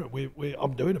more in Europe.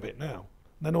 I'm doing a bit now.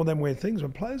 And then all them weird things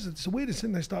when players, it's the weirdest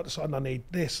thing. They start deciding I need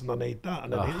this and I need that,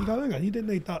 and you go, hang on, you didn't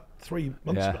need that 3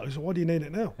 months ago. So why do you need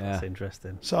it now? Yeah. That's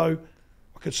interesting. So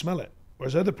I could smell it.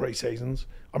 Whereas other pre-seasons,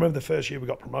 I remember the first year we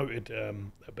got promoted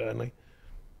at Burnley,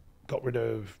 got rid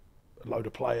of a load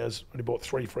of players, only bought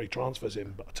 3 free transfers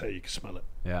in, but I tell you could smell it.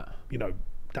 Yeah. You know.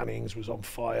 Danny Ings was on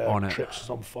fire, Trips was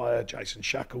on fire, Jason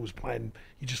Shackle was playing.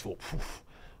 You just thought, poof.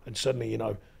 And suddenly, you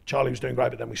know, Charlie was doing great,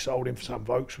 but then we sold him for Sam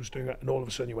Vokes was doing it, and all of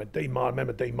a sudden you went, Dean Marnie. I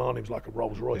remember Dean Marnie was like a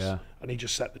Rolls Royce, and he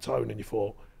just set the tone, and you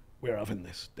thought, we're having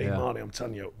this. Dean Marnie, I'm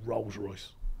telling you, Rolls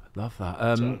Royce. Love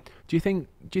that. Do you think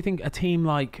a team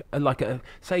like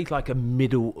a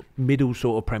middle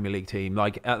sort of Premier League team,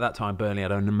 like at that time Burnley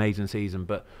had an amazing season,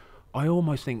 but I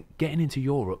almost think getting into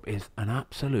Europe is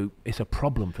it's a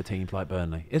problem for teams like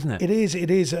Burnley, isn't it? It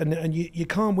is, and you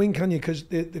can't win, can you? Because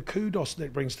the kudos that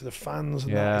it brings to the fans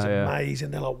and that is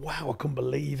amazing. They're like, wow, I couldn't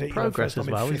believe it. Progress you know,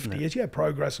 as well, 50 years,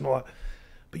 progress and all that.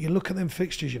 But you look at them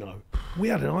fixtures, you know, we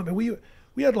had a nightmare.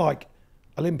 We had like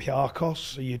Olympiacos,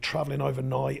 so you're travelling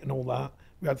overnight and all that.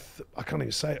 We had, I can't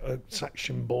even say it,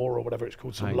 Sakshimbor or whatever it's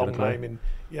called, some long name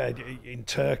in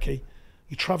Turkey.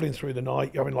 You're travelling through the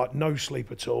night. You're having like no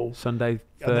sleep at all. Sunday,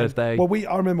 Thursday.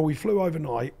 I remember we flew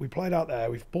overnight. We played out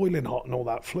there. We've boiling hot and all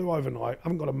that. Flew overnight.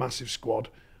 Haven't got a massive squad.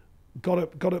 Got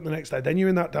up the next day. Then you're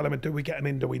in that dilemma: do we get them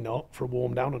in? Do we not? For a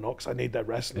warm down or not? Because they need their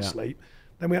rest and sleep.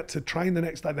 Then we had to train the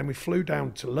next day. Then we flew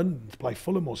down to London to play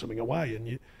Fulham or something away. And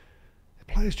the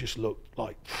players just looked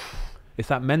like. It's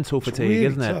that mental fatigue, really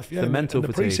isn't it? Tough, yeah. The mental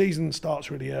fatigue. The pre-season starts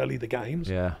really early. The games.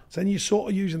 Yeah. So then you're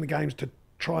sort of using the games to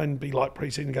try and be like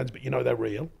pre-season games, but you know they're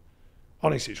real.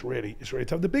 Honestly, it's really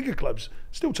tough. The bigger clubs,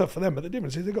 still tough for them, but the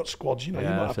difference is they've got squads. You know, you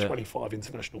might have 25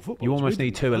 international footballers. You almost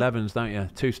need 2 11s, don't you?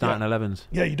 2 starting 11s.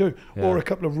 Yeah, you do. Yeah. Or a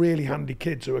couple of really handy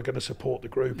kids who are going to support the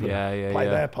group and play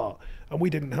their part. And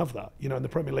we didn't have that. You know, and the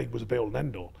Premier League was a be-all and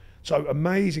end-all. So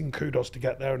amazing kudos to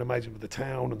get there, and amazing for the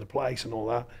town and the place and all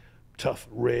that. Tough,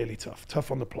 really tough.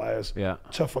 Tough on the players. Yeah.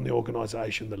 Tough on the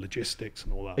organisation, the logistics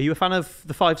and all that. Are you a fan of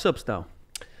the 5 subs now?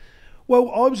 Well,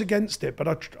 I was against it, but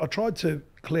I tried to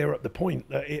clear up the point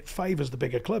that it favours the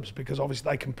bigger clubs because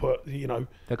obviously they can put, you know...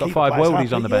 They've got 5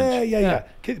 worldies on the bench. Yeah.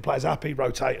 Keep the players happy,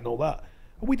 rotate and all that.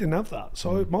 And we didn't have that.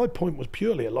 So my point was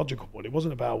purely a logical one. It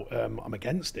wasn't about I'm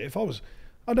against it. If I was...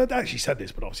 I actually said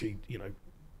this, but obviously, you know,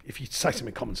 if you say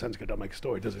something common sense, it don't make a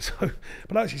story, does it? So,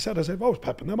 but I actually said, if I was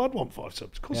Pep and them, I'd want 5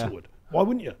 subs. Of course I would. Why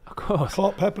wouldn't you? Of course.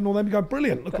 Clark, Pep and all them, you go,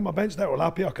 brilliant. Look at my bench, they're all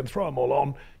happy. I can throw them all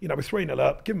on. You know, we're 3-0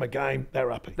 up, give them a game, they're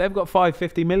happy. They've got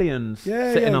 550 millions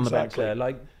sitting on the bench there.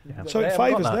 So it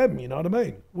favours them, you know what I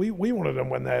mean? We wanted them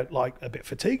when they're like a bit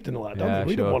fatigued and all that, don't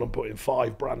we? We didn't want them putting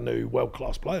 5 brand new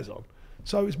world-class players on.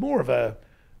 So it's more of a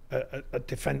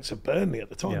defence of Burnley at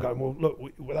the time, going, well, look,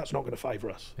 that's not going to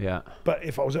favour us. Yeah. But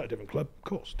if I was at a different club, of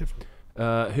course, different.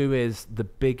 Who is the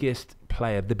biggest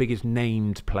player, the biggest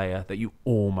named player that you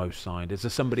almost signed? Is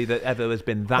there somebody that ever has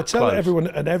been that close?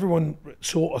 Everyone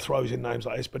sort of throws in names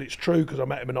like this, but it's true because I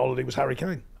met him in holiday, was Harry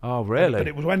Kane. Oh, really? But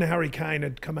it was when Harry Kane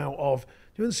had come out of...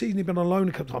 You know, the season he'd been on loan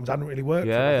a couple of times, hadn't really worked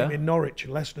for him in Norwich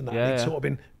and Leicester and that. He'd sort of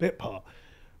been bit part.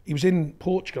 He was in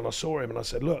Portugal and I saw him and I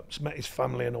said, look, just met his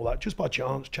family and all that, just by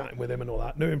chance, chatting with him and all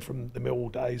that. Knew him from the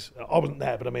Millwall days. I wasn't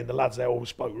there, but I mean, the lads there always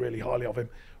spoke really highly of him,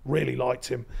 really liked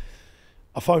him.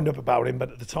 I phoned up about him, but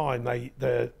at the time, I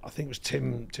think it was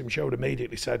Tim Sherwood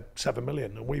immediately said 7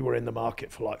 million, and we were in the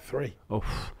market for like 3.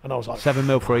 Oof. And I was like, 7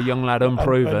 mil for a young lad,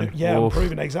 unproven.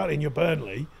 Unproven, exactly. And you're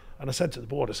Burnley. And I said to the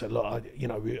board, I said, look,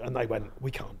 and they went,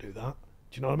 we can't do that.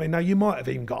 Do you know what I mean? Now, you might have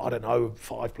even got, I don't know,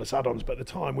 5 plus add-ons, but at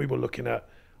the time, we were looking at,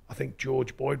 I think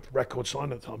George Boyd, record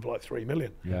signed at the time for like 3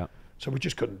 million. Yeah. So we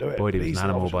just couldn't do it. Boyd was an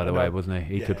animal, by the way, wasn't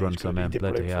he? He could run some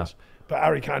bloody hell. But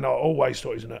Harry Kane, I always thought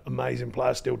he was an amazing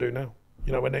player, still do now.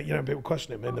 You know, when people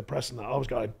question him in the press and that, I was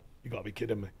going, you got to be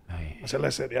kidding me. Hey. I said,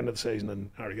 let's say at the end of the season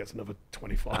and Harry gets another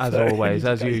 25. As always,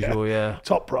 as usual, yeah.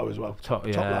 Top pro as well. Top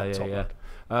lad.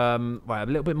 Right, a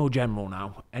little bit more general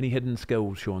now. Any hidden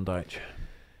skills, Sean Dyche?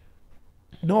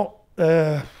 No,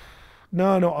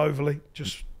 not overly.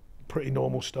 Just pretty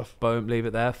normal stuff. Boom, leave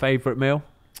it there. Favourite meal?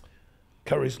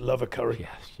 Curries, love a curry.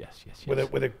 Yes.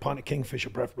 With a pint of Kingfisher,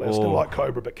 preferably. I still like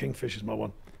Cobra, but Kingfisher's my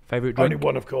one. Favourite drink? Only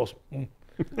one, of course.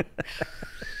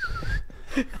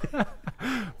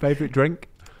 Favourite drink?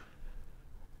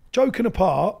 Joking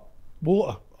apart,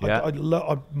 water. Yeah.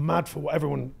 I'm mad for what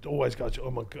everyone always goes,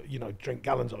 oh my God, drink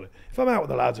gallons of it. If I'm out with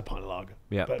the lads, a pint of lager.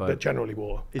 Yeah, but generally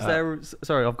water. Is there,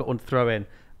 sorry, I've got one to throw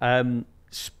in.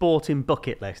 Sporting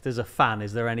bucket list, as a fan,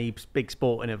 is there any big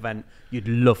sporting event you'd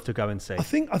love to go and see? I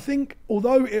think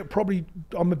although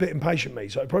I'm a bit impatient, me,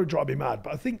 so it probably drive me mad,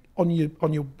 but I think on your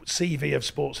CV of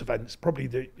sports events, probably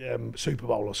the Super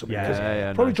Bowl or something.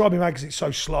 Probably drive me mad because it's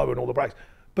so slow and all the breaks.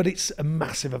 But it's a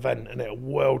massive event and a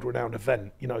world-renowned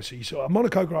event, So you saw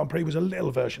Monaco Grand Prix was a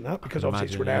little version of that because obviously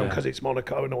it's renowned because it's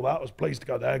Monaco and all that. I was pleased to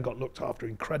go there and got looked after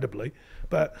incredibly,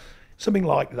 but something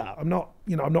like that. I'm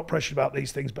not pressured about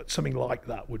these things, but something like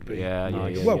that would be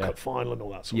nice. World Cup final and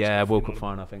all that sort of stuff. Yeah, World Cup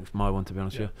final, I think, is my one, to be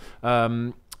honest with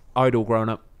you. Idol growing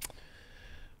up?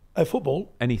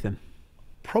 Football? Anything?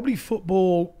 Probably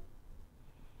football,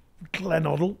 Glenn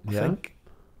Hoddle, I think.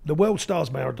 The world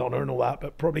stars Maradona and all that,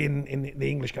 but probably in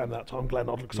the English game at that time, Glenn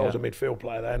Hoddle, because I was a midfield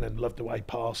player then and loved the way he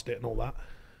passed it and all that.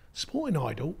 Sporting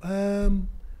idol, I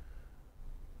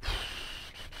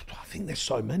think there's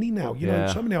so many now,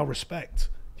 so many I respect.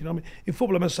 You know what I mean? In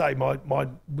football, I must say, my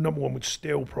number one would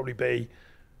still probably be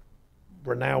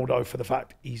Ronaldo, for the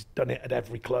fact he's done it at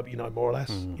every club, more or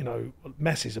less.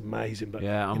 Messi's amazing, but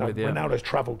Ronaldo's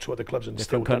travelled to other clubs and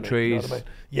different still countries. Done it. You know what I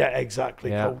mean? Yeah,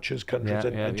 exactly. Cultures, countries,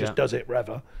 and just does it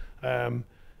forever. I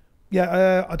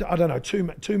don't know.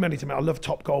 Too many to me. I love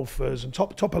top golfers and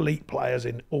top elite players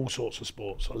in all sorts of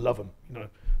sports. I love them.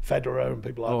 Federer and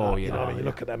people like that. You know what I mean? You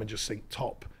look at them and just think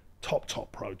top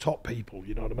pro, top people.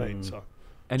 You know what I mean? So,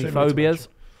 any phobias?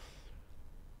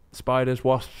 Spiders,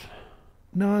 wasps?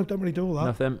 No, don't really do all that.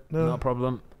 Nothing? No. Not a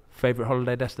problem. Favourite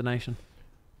holiday destination?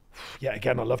 Yeah,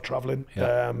 again, I love travelling.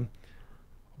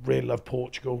 Really love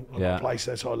Portugal. I've got a place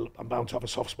there, so I'm bound to have a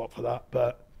soft spot for that.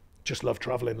 But just love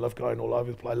travelling, love going all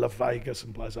over the place. Love Vegas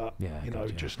and places like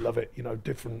that. Just love it.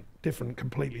 Different,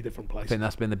 completely different places. I think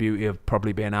that's been the beauty of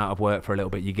probably being out of work for a little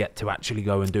bit. You get to actually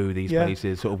go and do these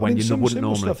places sort of when you wouldn't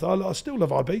normally. Stuff, I still love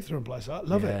Ibiza and places like that.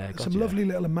 Love it. Some lovely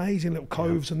little amazing little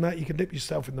coves and that. You can dip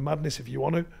yourself in the madness if you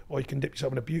want to, or you can dip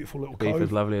yourself in a beautiful little cove.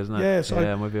 Ibiza's lovely, isn't it? Yeah, so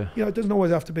I'm with you. It doesn't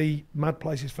always have to be mad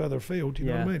places further afield. You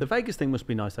know what I mean? The Vegas thing must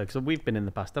be nice though, because we've been in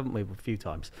the past, haven't we, a few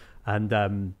times,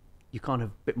 and you're kind of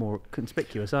a bit more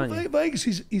conspicuous, aren't you? Vegas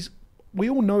is we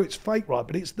all know it's fake, right?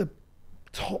 But it's the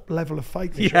top level of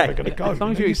fake that you're ever going to go. As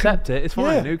long as you accept it, it's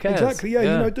fine. Who cares? Exactly.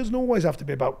 Yeah. It doesn't always have to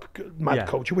be about mad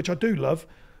culture, which I do love.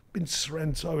 Been to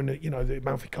Sorrento and the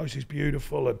Amalfi Coast is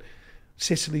beautiful and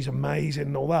Sicily's amazing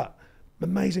and all that.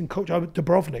 Amazing culture.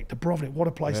 Dubrovnik, what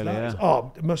a place that is.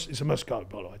 Oh, it's a must go,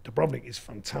 by the way. Dubrovnik is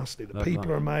fantastic. The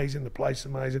people are amazing. The place is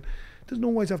amazing. It doesn't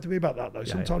always have to be about that, though.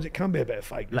 Sometimes it can be a bit of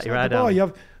fakeness. Let your hair down. You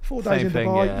have 4 days in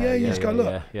Dubai. You just go,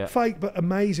 look, fake but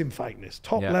amazing fakeness.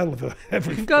 Top level of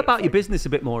everything. You can go about your business a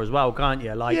bit more as well, can't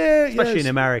you? Like, especially in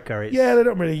America. It's... Yeah, they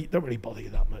don't really bother you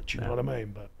that much, you know what I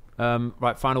mean? But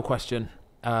right, final question.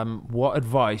 What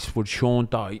advice would Sean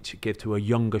Dyche give to a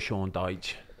younger Sean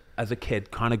Dyche as a kid,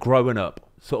 kind of growing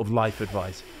up, sort of life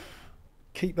advice?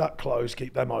 Keep that closed,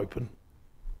 keep them open.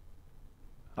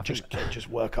 Just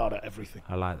work hard at everything.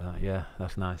 I like that. Yeah,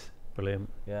 that's nice. Brilliant.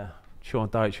 Yeah. Sean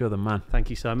Dyche, you're the man. Thank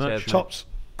you so much. Tops.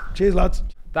 Cheers, lads.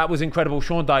 That was incredible.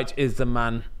 Sean Dyche is the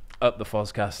man. Up the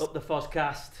Fozcast. Up the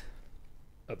Fozcast.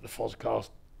 Up the Fozcast.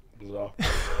 Bizarre.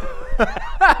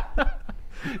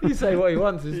 You say what he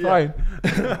wants, it's fine.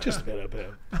 Just a bit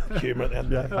of humour at the end.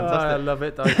 Fantastic. I love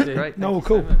it, Dyche. Great. No,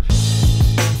 cool.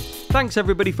 Thanks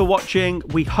everybody for watching.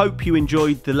 We hope you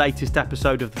enjoyed the latest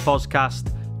episode of the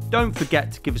Fozcast. Don't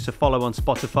forget to give us a follow on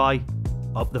Spotify.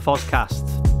 Up the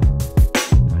Fozcast.